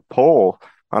posted a poll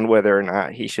on whether or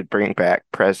not he should bring back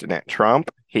President Trump.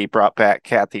 He brought back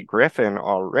Kathy Griffin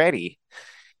already.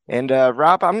 And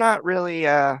Rob, I'm not really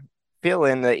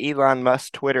feeling the Elon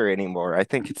Musk Twitter anymore. I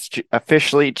think it's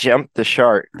officially jumped the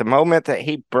shark. The moment that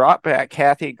he brought back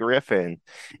Kathy Griffin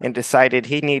and decided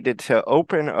he needed to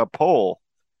open a poll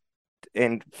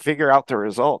and figure out the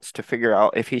results to figure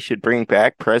out if he should bring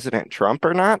back President Trump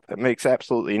or not, that makes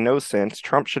absolutely no sense.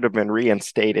 Trump should have been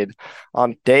reinstated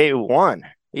on day one.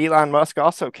 Elon Musk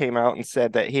also came out and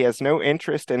said that he has no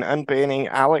interest in unbanning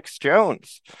Alex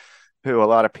Jones, who a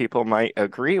lot of people might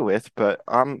agree with, but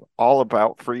I'm all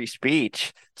about free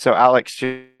speech. So Alex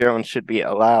Jones should be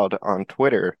allowed on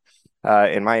Twitter,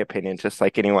 in my opinion, just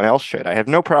like anyone else should. I have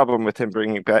no problem with him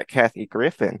bringing back Kathy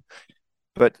Griffin,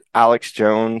 but Alex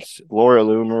Jones, Laura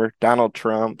Loomer, Donald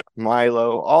Trump,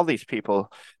 Milo, all these people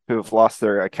who have lost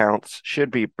their accounts should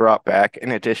be brought back,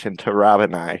 in addition to Rob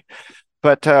and I.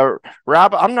 But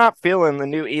Rob, I'm not feeling the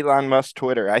new Elon Musk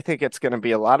Twitter. I think it's going to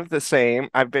be a lot of the same.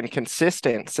 I've been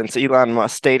consistent since Elon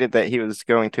Musk stated that he was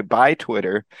going to buy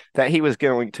Twitter, that he was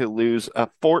going to lose a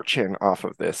fortune off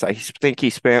of this. I think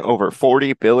he spent over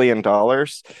 $40 billion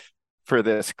for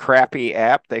this crappy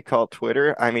app they call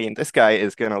Twitter. I mean, this guy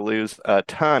is going to lose a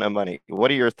ton of money.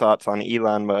 What are your thoughts on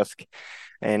Elon Musk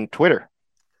and Twitter?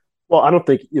 Well, I don't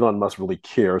think Elon Musk really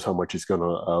cares how much he's going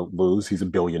to lose. He's a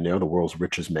billionaire, the world's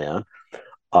richest man.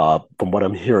 From what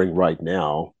I'm hearing right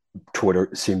now, Twitter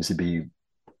seems to be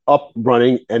up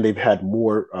running, and they've had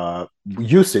more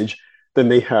usage than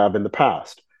they have in the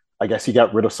past. I guess he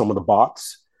got rid of some of the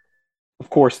bots. Of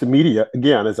course, the media,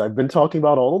 again, as I've been talking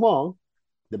about all along,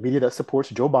 the media that supports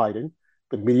Joe Biden,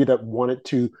 the media that wanted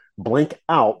to blink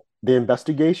out the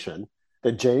investigation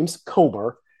that James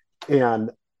Comer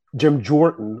and Jim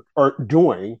Jordan are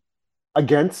doing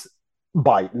against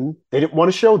Biden. They didn't want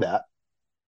to show that.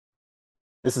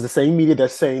 This is the same media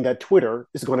that's saying that Twitter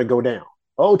is going to go down.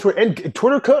 Oh, and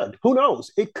Twitter could. Who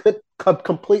knows? It could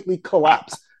completely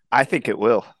collapse. I think it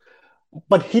will.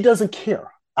 But he doesn't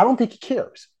care. I don't think he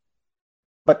cares.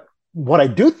 But what I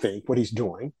do think what he's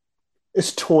doing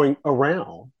is toying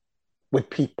around with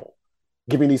people,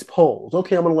 giving these polls.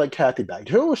 Okay, I'm going to let Kathy back.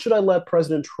 Who should I let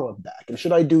President Trump back? And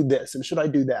should I do this? And should I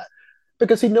do that?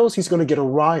 Because he knows he's going to get a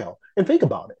rile. And think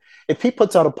about it. If he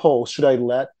puts out a poll, should I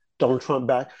let Donald Trump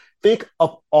back? Think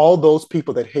of all those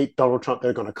people that hate Donald Trump that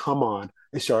are going to come on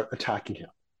and start attacking him.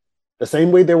 The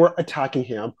same way they were attacking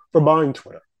him for buying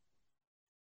Twitter.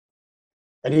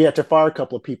 And he had to fire a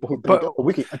couple of people who think, oh,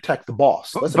 we can attack the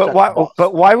boss.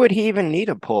 But why would he even need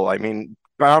a poll? I mean,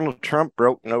 Donald Trump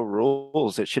broke no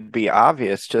rules. It should be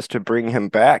obvious just to bring him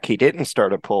back. He didn't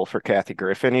start a poll for Kathy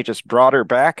Griffin. He just brought her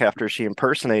back after she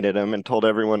impersonated him and told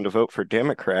everyone to vote for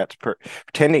Democrats,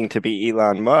 pretending to be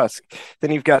Elon Musk.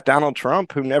 Then you've got Donald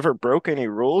Trump, who never broke any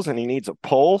rules, and he needs a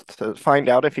poll to find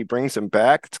out if he brings him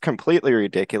back. It's completely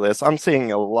ridiculous. I'm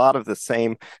seeing a lot of the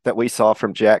same that we saw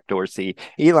from Jack Dorsey.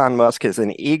 Elon Musk is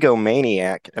an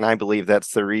egomaniac, and I believe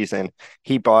that's the reason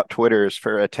he bought Twitter's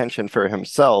for attention for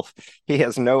himself. He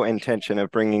has no intention of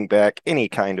bringing back any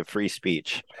kind of free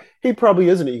speech. He probably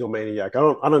is an egomaniac.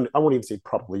 I won't even say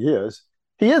probably is.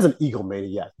 He is an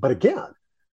egomaniac. But again,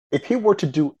 if he were to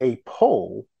do a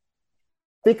poll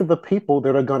Think of the people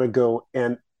that are going to go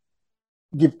and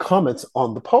give comments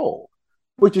on the poll,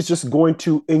 which is just going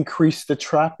to increase the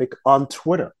traffic on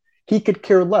Twitter. He could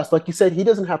care less. Like you said, he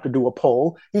doesn't have to do a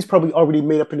poll. He's probably already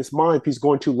made up in his mind if he's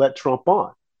going to let Trump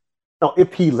on. Now,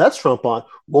 if he lets Trump on,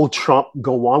 will Trump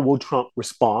go on? Will Trump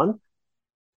respond?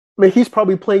 I mean, he's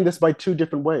probably playing this by two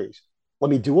different ways. Let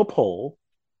me do a poll,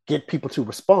 get people to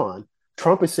respond.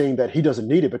 Trump is saying that he doesn't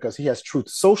need it because he has Truth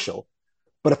Social.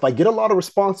 But if I get a lot of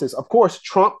responses, of course,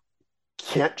 Trump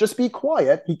can't just be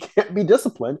quiet. He can't be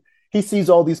disciplined. He sees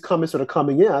all these comments that are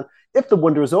coming in. If the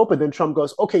window is open, then Trump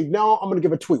goes, okay, now I'm going to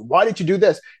give a tweet. Why did you do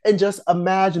this? And just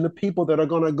imagine the people that are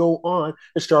going to go on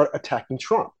and start attacking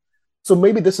Trump. So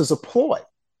maybe this is a ploy.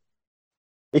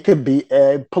 It could be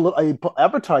a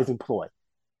advertising ploy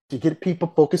to get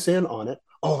people focusing on it.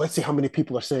 Oh, let's see how many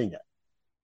people are saying it.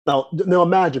 Now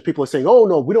imagine people are saying, oh,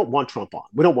 no, we don't want Trump on.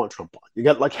 We don't want Trump on. You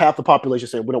got like half the population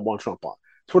saying we don't want Trump on.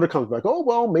 Twitter comes back, oh,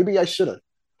 well, maybe I shouldn't.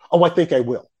 Oh, I think I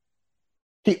will.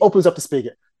 He opens up the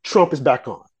spigot. Trump is back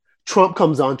on. Trump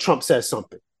comes on. Trump says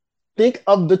something. Think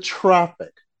of the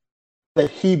traffic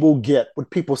that he will get with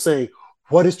people saying,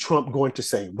 what is Trump going to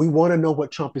say? We want to know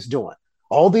what Trump is doing.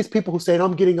 All these people who say,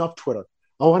 I'm getting off Twitter.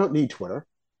 Oh, I don't need Twitter.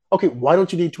 Okay, why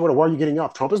don't you need Twitter? Why are you getting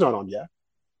off? Trump is not on yet.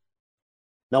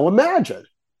 Now imagine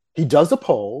he does the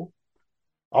poll.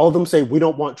 All of them say, we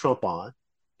don't want Trump on.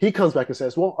 He comes back and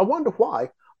says, well, I wonder why.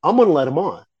 I'm going to let him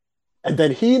on. And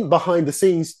then he, behind the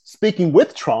scenes, speaking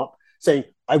with Trump, saying,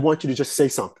 I want you to just say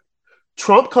something.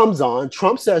 Trump comes on.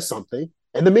 Trump says something.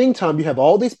 In the meantime, you have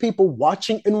all these people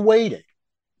watching and waiting.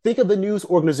 Think of the news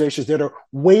organizations that are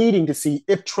waiting to see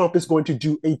if Trump is going to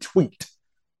do a tweet.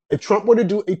 If Trump were to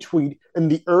do a tweet in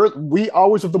the wee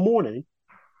hours of the morning,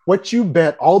 what you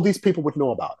bet all these people would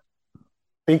know about it.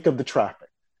 Think of the traffic.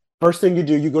 First thing you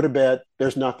do, you go to bed,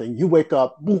 there's nothing. You wake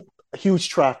up, boom, huge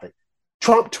traffic.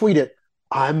 Trump tweeted,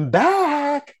 I'm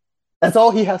back. That's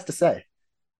all he has to say.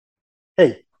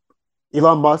 Hey,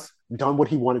 Elon Musk done what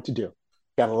he wanted to do.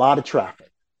 Got a lot of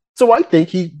traffic. So I think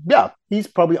he's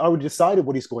probably already decided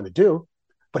what he's going to do,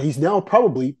 but he's now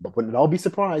probably, but wouldn't all be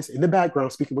surprised, in the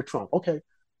background speaking with Trump. Okay,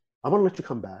 I'm going to let you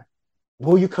come back.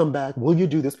 Will you come back? Will you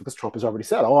do this? Because Trump has already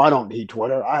said, oh, I don't need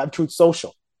Twitter. I have Truth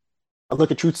Social. I look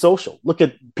at Truth Social. Look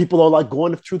at people are like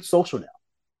going to Truth Social now.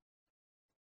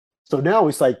 So now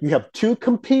it's like you have two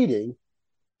competing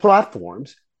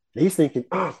platforms. And he's thinking,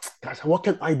 oh, gosh, what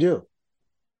can I do?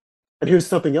 And here's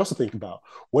something else to think about.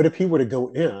 What if he were to go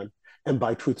in and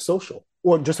buy Truth Social,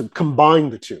 or just combine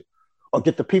the two, or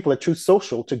get the people at Truth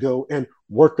Social to go and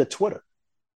work at Twitter,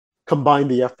 combine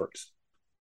the efforts?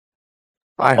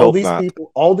 All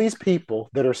these people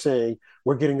that are saying,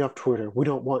 we're getting off Twitter. We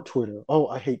don't want Twitter. Oh,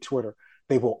 I hate Twitter.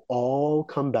 They will all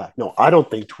come back. No, I don't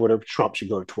think Trump should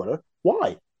go to Twitter.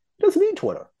 Why? He doesn't need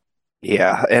Twitter.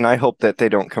 Yeah, and I hope that they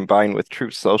don't combine with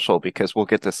Truth Social, because we'll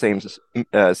get the same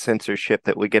censorship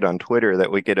that we get on Twitter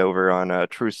that we get over on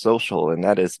Truth Social, and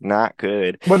that is not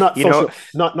good. Well,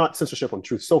 not censorship on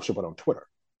Truth Social, but on Twitter.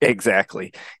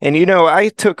 Exactly. And, I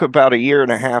took about a year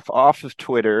and a half off of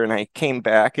Twitter, and I came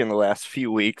back in the last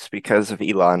few weeks because of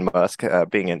Elon Musk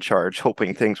being in charge,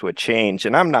 hoping things would change.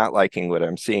 And I'm not liking what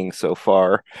I'm seeing so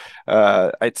far.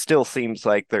 It still seems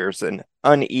like there's an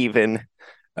uneven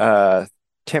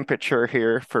temperature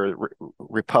here for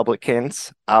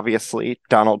Republicans. Obviously,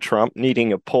 Donald Trump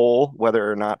needing a poll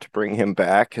whether or not to bring him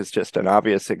back is just an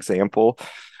obvious example.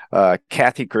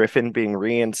 Kathy Griffin being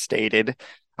reinstated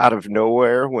out of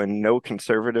nowhere when no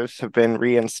conservatives have been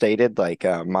reinstated, like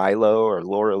Milo or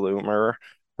Laura Loomer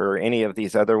or any of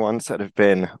these other ones that have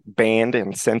been banned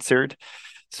and censored.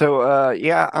 So,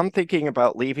 I'm thinking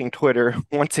about leaving Twitter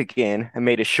once again. I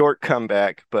made a short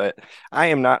comeback, but I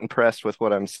am not impressed with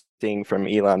what I'm seeing from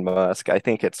Elon Musk. I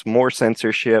think it's more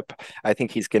censorship. I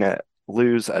think he's going to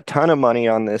lose a ton of money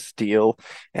on this deal,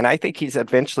 and I think he's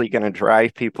eventually going to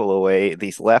drive people away.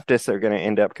 These leftists are going to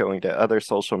end up going to other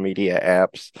social media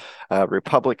apps.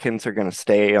 Republicans are going to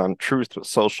stay on Truth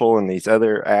Social and these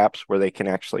other apps where they can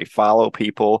actually follow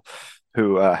people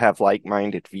who have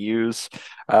like-minded views.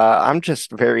 I'm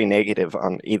just very negative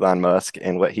on Elon Musk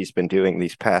and what he's been doing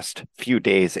these past few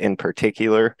days in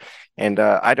particular, and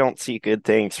I don't see good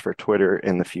things for Twitter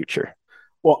in the future.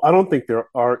 Well, I don't think there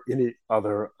are any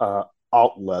other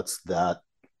outlets that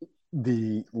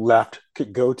the left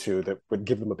could go to that would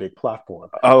give them a big platform.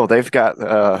 Oh, they've got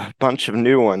a bunch of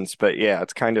new ones, but yeah,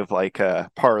 it's kind of like a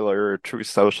Parler or Truth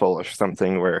Social or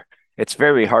something where it's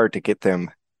very hard to get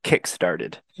them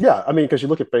kick-started. Yeah, I mean, because you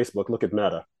look at Facebook, look at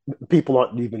Meta, people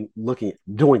aren't even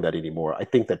doing that anymore. I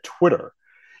think that Twitter,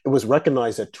 it was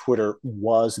recognized that Twitter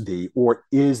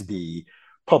is the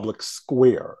public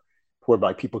square.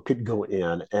 whereby people could go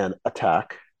in and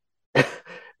attack.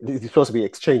 They're supposed to be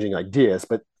exchanging ideas,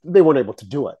 but they weren't able to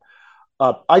do it.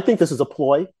 I think this is a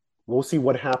ploy. We'll see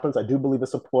what happens. I do believe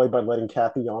it's a ploy by letting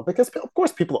Kathy on because, of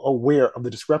course, people are aware of the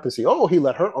discrepancy. Oh, he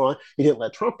let her on. He didn't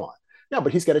let Trump on. Yeah,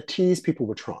 but he's got to tease people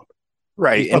with Trump.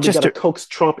 Right. He's probably got to coax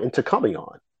Trump into coming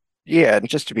on. Yeah, and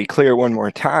just to be clear one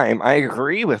more time, I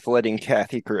agree with letting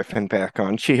Kathy Griffin back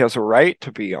on. She has a right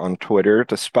to be on Twitter,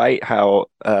 despite how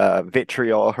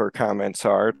vitriol her comments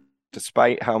are,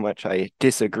 despite how much I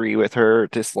disagree with her,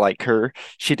 dislike her.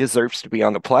 She deserves to be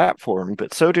on the platform,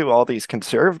 but so do all these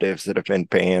conservatives that have been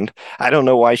banned. I don't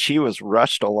know why she was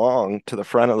rushed along to the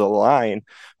front of the line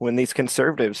when these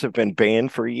conservatives have been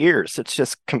banned for years. It's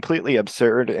just completely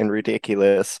absurd and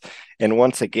ridiculous. And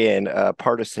once again,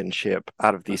 partisanship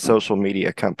out of these social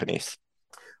media companies.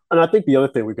 And I think the other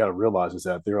thing we've got to realize is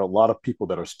that there are a lot of people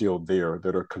that are still there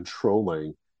that are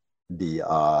controlling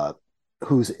the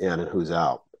who's in and who's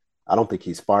out. I don't think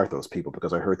he's fired those people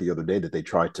because I heard the other day that they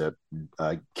tried to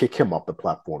kick him off the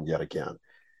platform yet again.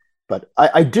 But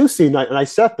I do see, and I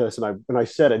said this, and I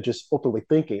said it just openly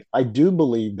thinking, I do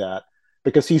believe that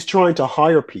because he's trying to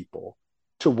hire people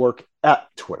to work at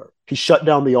Twitter. He shut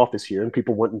down the office here and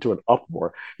people went into an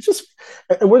uproar. It's just,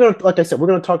 and we're going to, like I said, we're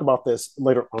going to talk about this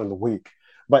later on in the week,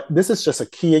 but this is just a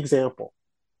key example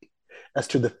as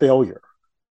to the failure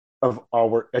of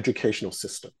our educational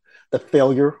system, the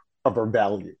failure of our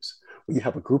values. When you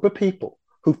have a group of people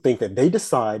who think that they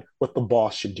decide what the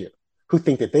boss should do, who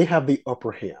think that they have the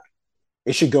upper hand,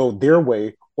 it should go their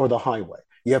way or the highway.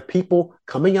 You have people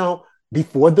coming out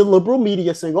before the liberal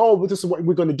media saying, oh, this is what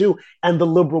we're going to do. And the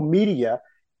liberal media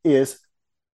is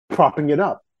propping it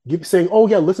up, saying, oh,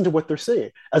 yeah, listen to what they're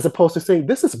saying, as opposed to saying,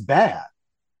 this is bad.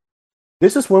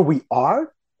 This is where we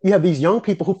are. You have these young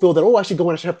people who feel that, oh, I should go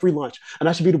and I should have free lunch and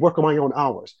I should be to work on my own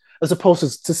hours, as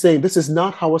opposed to saying, this is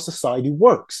not how a society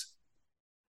works.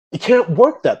 It can't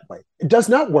work that way. It does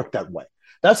not work that way.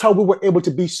 That's how we were able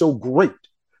to be so great,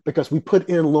 because we put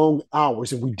in long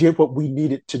hours and we did what we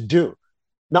needed to do.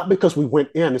 Not because we went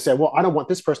in and said, well, I don't want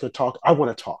this person to talk, I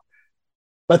want to talk.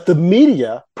 But the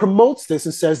media promotes this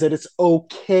and says that it's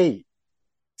okay.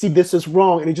 See, this is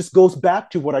wrong. And it just goes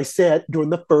back to what I said during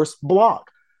the first block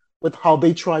with how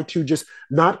they try to just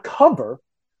not cover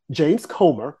James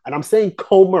Comer. And I'm saying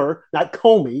Comer, not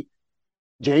Comey.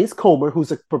 James Comer,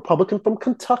 who's a Republican from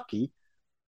Kentucky,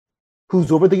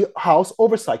 who's over the House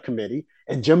Oversight Committee,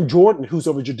 and Jim Jordan, who's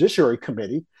over the Judiciary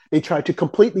Committee. They tried to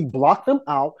completely block them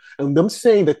out, and them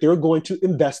saying that they're going to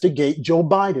investigate Joe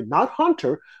Biden, not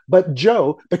Hunter, but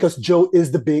Joe, because Joe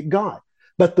is the big guy.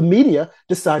 But the media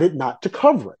decided not to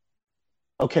cover it.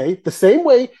 Okay, the same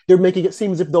way they're making it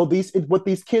seem as if though what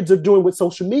these kids are doing with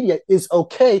social media is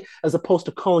okay, as opposed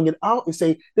to calling it out and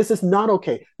saying, this is not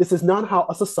okay. This is not how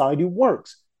a society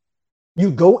works. You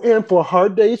go in for a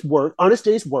hard day's work, honest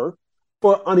day's work,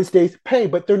 for honest day's pay,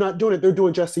 but they're not doing it. They're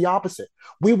doing just the opposite.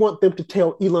 We want them to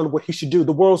tell Elon what he should do,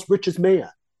 the world's richest man.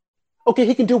 Okay,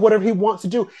 he can do whatever he wants to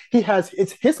do.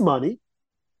 It's his money.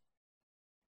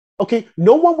 Okay,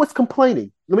 no one was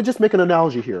complaining. Let me just make an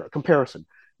analogy here, a comparison.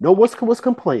 No one was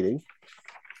complaining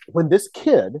when this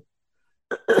kid,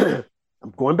 I'm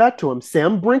going back to him,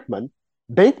 Sam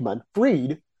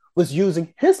Bankman-Fried, was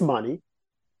using his money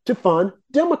to fund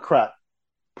Democrat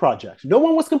projects. No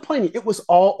one was complaining. It was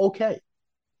all okay.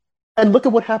 And look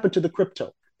at what happened to the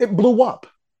crypto. It blew up.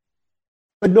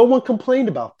 But no one complained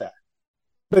about that.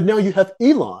 But now you have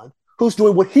Elon, who's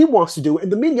doing what he wants to do,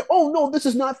 and the media, oh no, this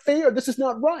is not fair. This is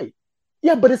not right.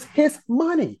 Yeah, but it's his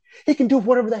money. He can do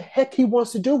whatever the heck he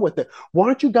wants to do with it. Why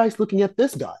aren't you guys looking at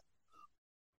this guy?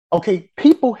 Okay,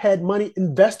 people had money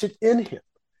invested in him.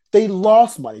 They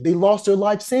lost money. They lost their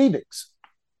life savings.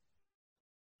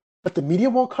 But the media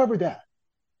won't cover that.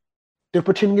 They're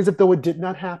pretending as if though it did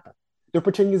not happen. They're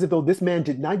pretending as if though this man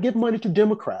did not give money to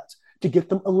Democrats to get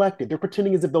them elected. They're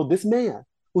pretending as if though this man,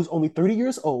 who's only 30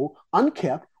 years old,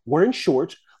 unkept, wearing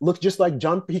shorts, looks just like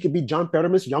he could be John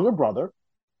Fetterman's younger brother.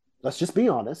 Let's just be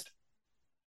honest.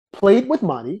 Played with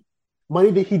money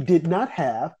that he did not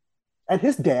have, and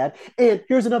his dad. And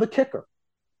here's another kicker.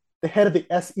 The head of the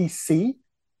SEC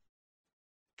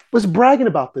was bragging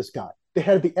about this guy. The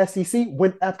head of the SEC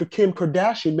went after Kim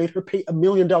Kardashian, made her pay $1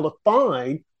 million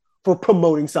fine for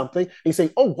promoting something. And he's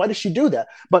saying, oh, why did she do that?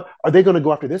 But are they going to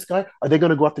go after this guy? Are they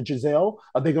going to go after Giselle?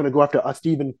 Are they going to go after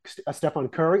Stephen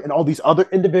Curry and all these other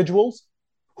individuals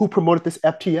who promoted this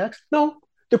FTX? No,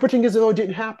 they're pretending as though it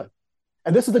didn't happen.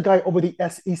 And this is the guy over the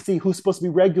SEC who's supposed to be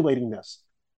regulating this.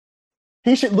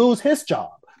 He should lose his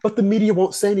job, but the media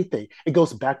won't say anything. It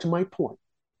goes back to my point.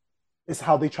 It's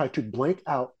how they try to blank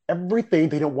out everything.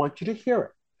 They don't want you to hear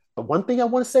it. But one thing I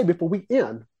want to say before we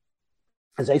end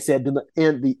as I said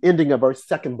in the ending of our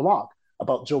second block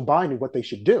about Joe Biden and what they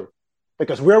should do,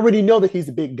 because we already know that he's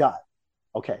a big guy.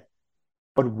 Okay.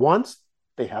 But once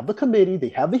they have the committee, they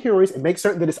have the hearings, and make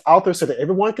certain that it's out there so that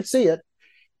everyone can see it,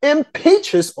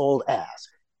 impeach his old ass,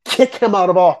 kick him out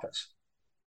of office.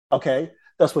 Okay.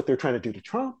 That's what they're trying to do to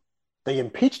Trump. They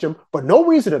impeached him for no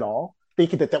reason at all,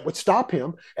 thinking that that would stop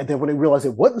him. And then when they realized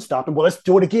it wouldn't stop him, well, let's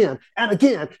do it again and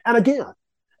again and again.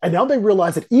 And now they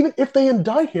realize that even if they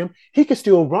indict him, he can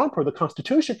still run for the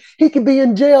Constitution. He can be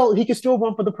in jail. He can still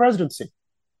run for the presidency.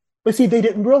 But see, they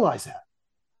didn't realize that.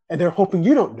 And they're hoping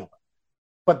you don't know it.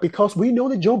 But because we know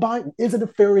that Joe Biden is a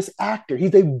nefarious actor,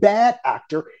 he's a bad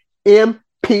actor,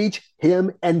 impeach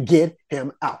him and get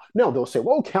him out. Now they'll say,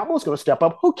 well, Kamala's going to step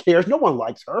up. Who cares? No one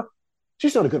likes her.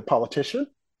 She's not a good politician.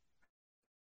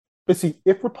 But see,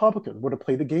 if Republicans were to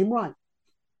play the game right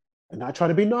and not try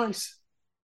to be nice,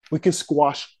 we can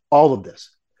squash all of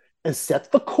this and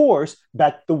set the course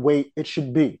back the way it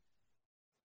should be.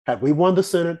 Had we won the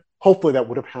Senate, hopefully that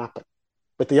would have happened.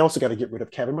 But they also got to get rid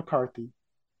of Kevin McCarthy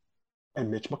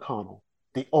and Mitch McConnell,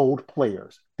 the old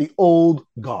players, the old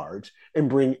guards, and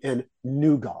bring in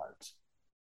new guards.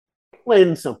 Plain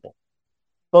and simple.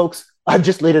 Folks, I've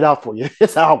just laid it out for you.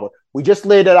 It's Albert. We just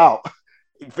laid it out.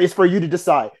 It's for you to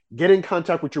decide. Get in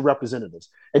contact with your representatives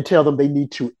and tell them they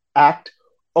need to act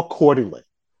accordingly,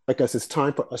 because it's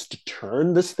time for us to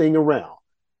turn this thing around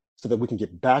so that we can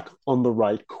get back on the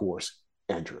right course,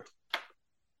 Andrew.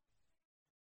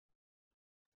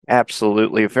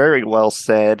 Absolutely. Very well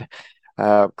said.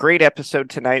 Great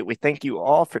episode tonight. We thank you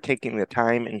all for taking the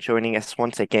time and joining us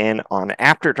once again on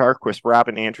After Dark with Rob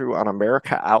and Andrew on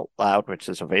America Out Loud, which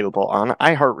is available on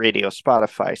iHeartRadio,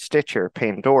 Spotify, Stitcher,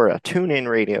 Pandora, TuneIn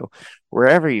Radio,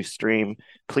 wherever you stream.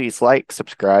 Please like,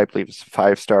 subscribe, leave us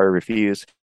 5-star reviews.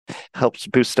 Helps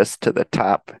boost us to the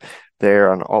top there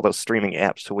on all those streaming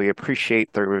apps. So we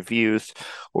appreciate the reviews.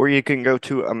 Or you can go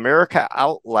to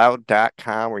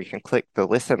AmericaOutloud.com where you can click the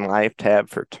Listen Live tab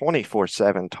for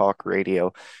 24/7 talk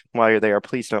radio. While you're there,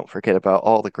 please don't forget about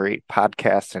all the great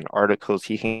podcasts and articles.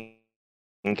 You can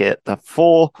get the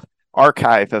full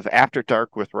archive of After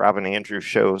Dark with Rob and Andrew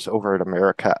shows over at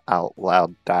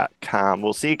AmericaOutloud.com.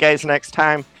 We'll see you guys next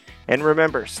time. And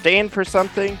remember, stand for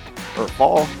something or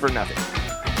fall for nothing.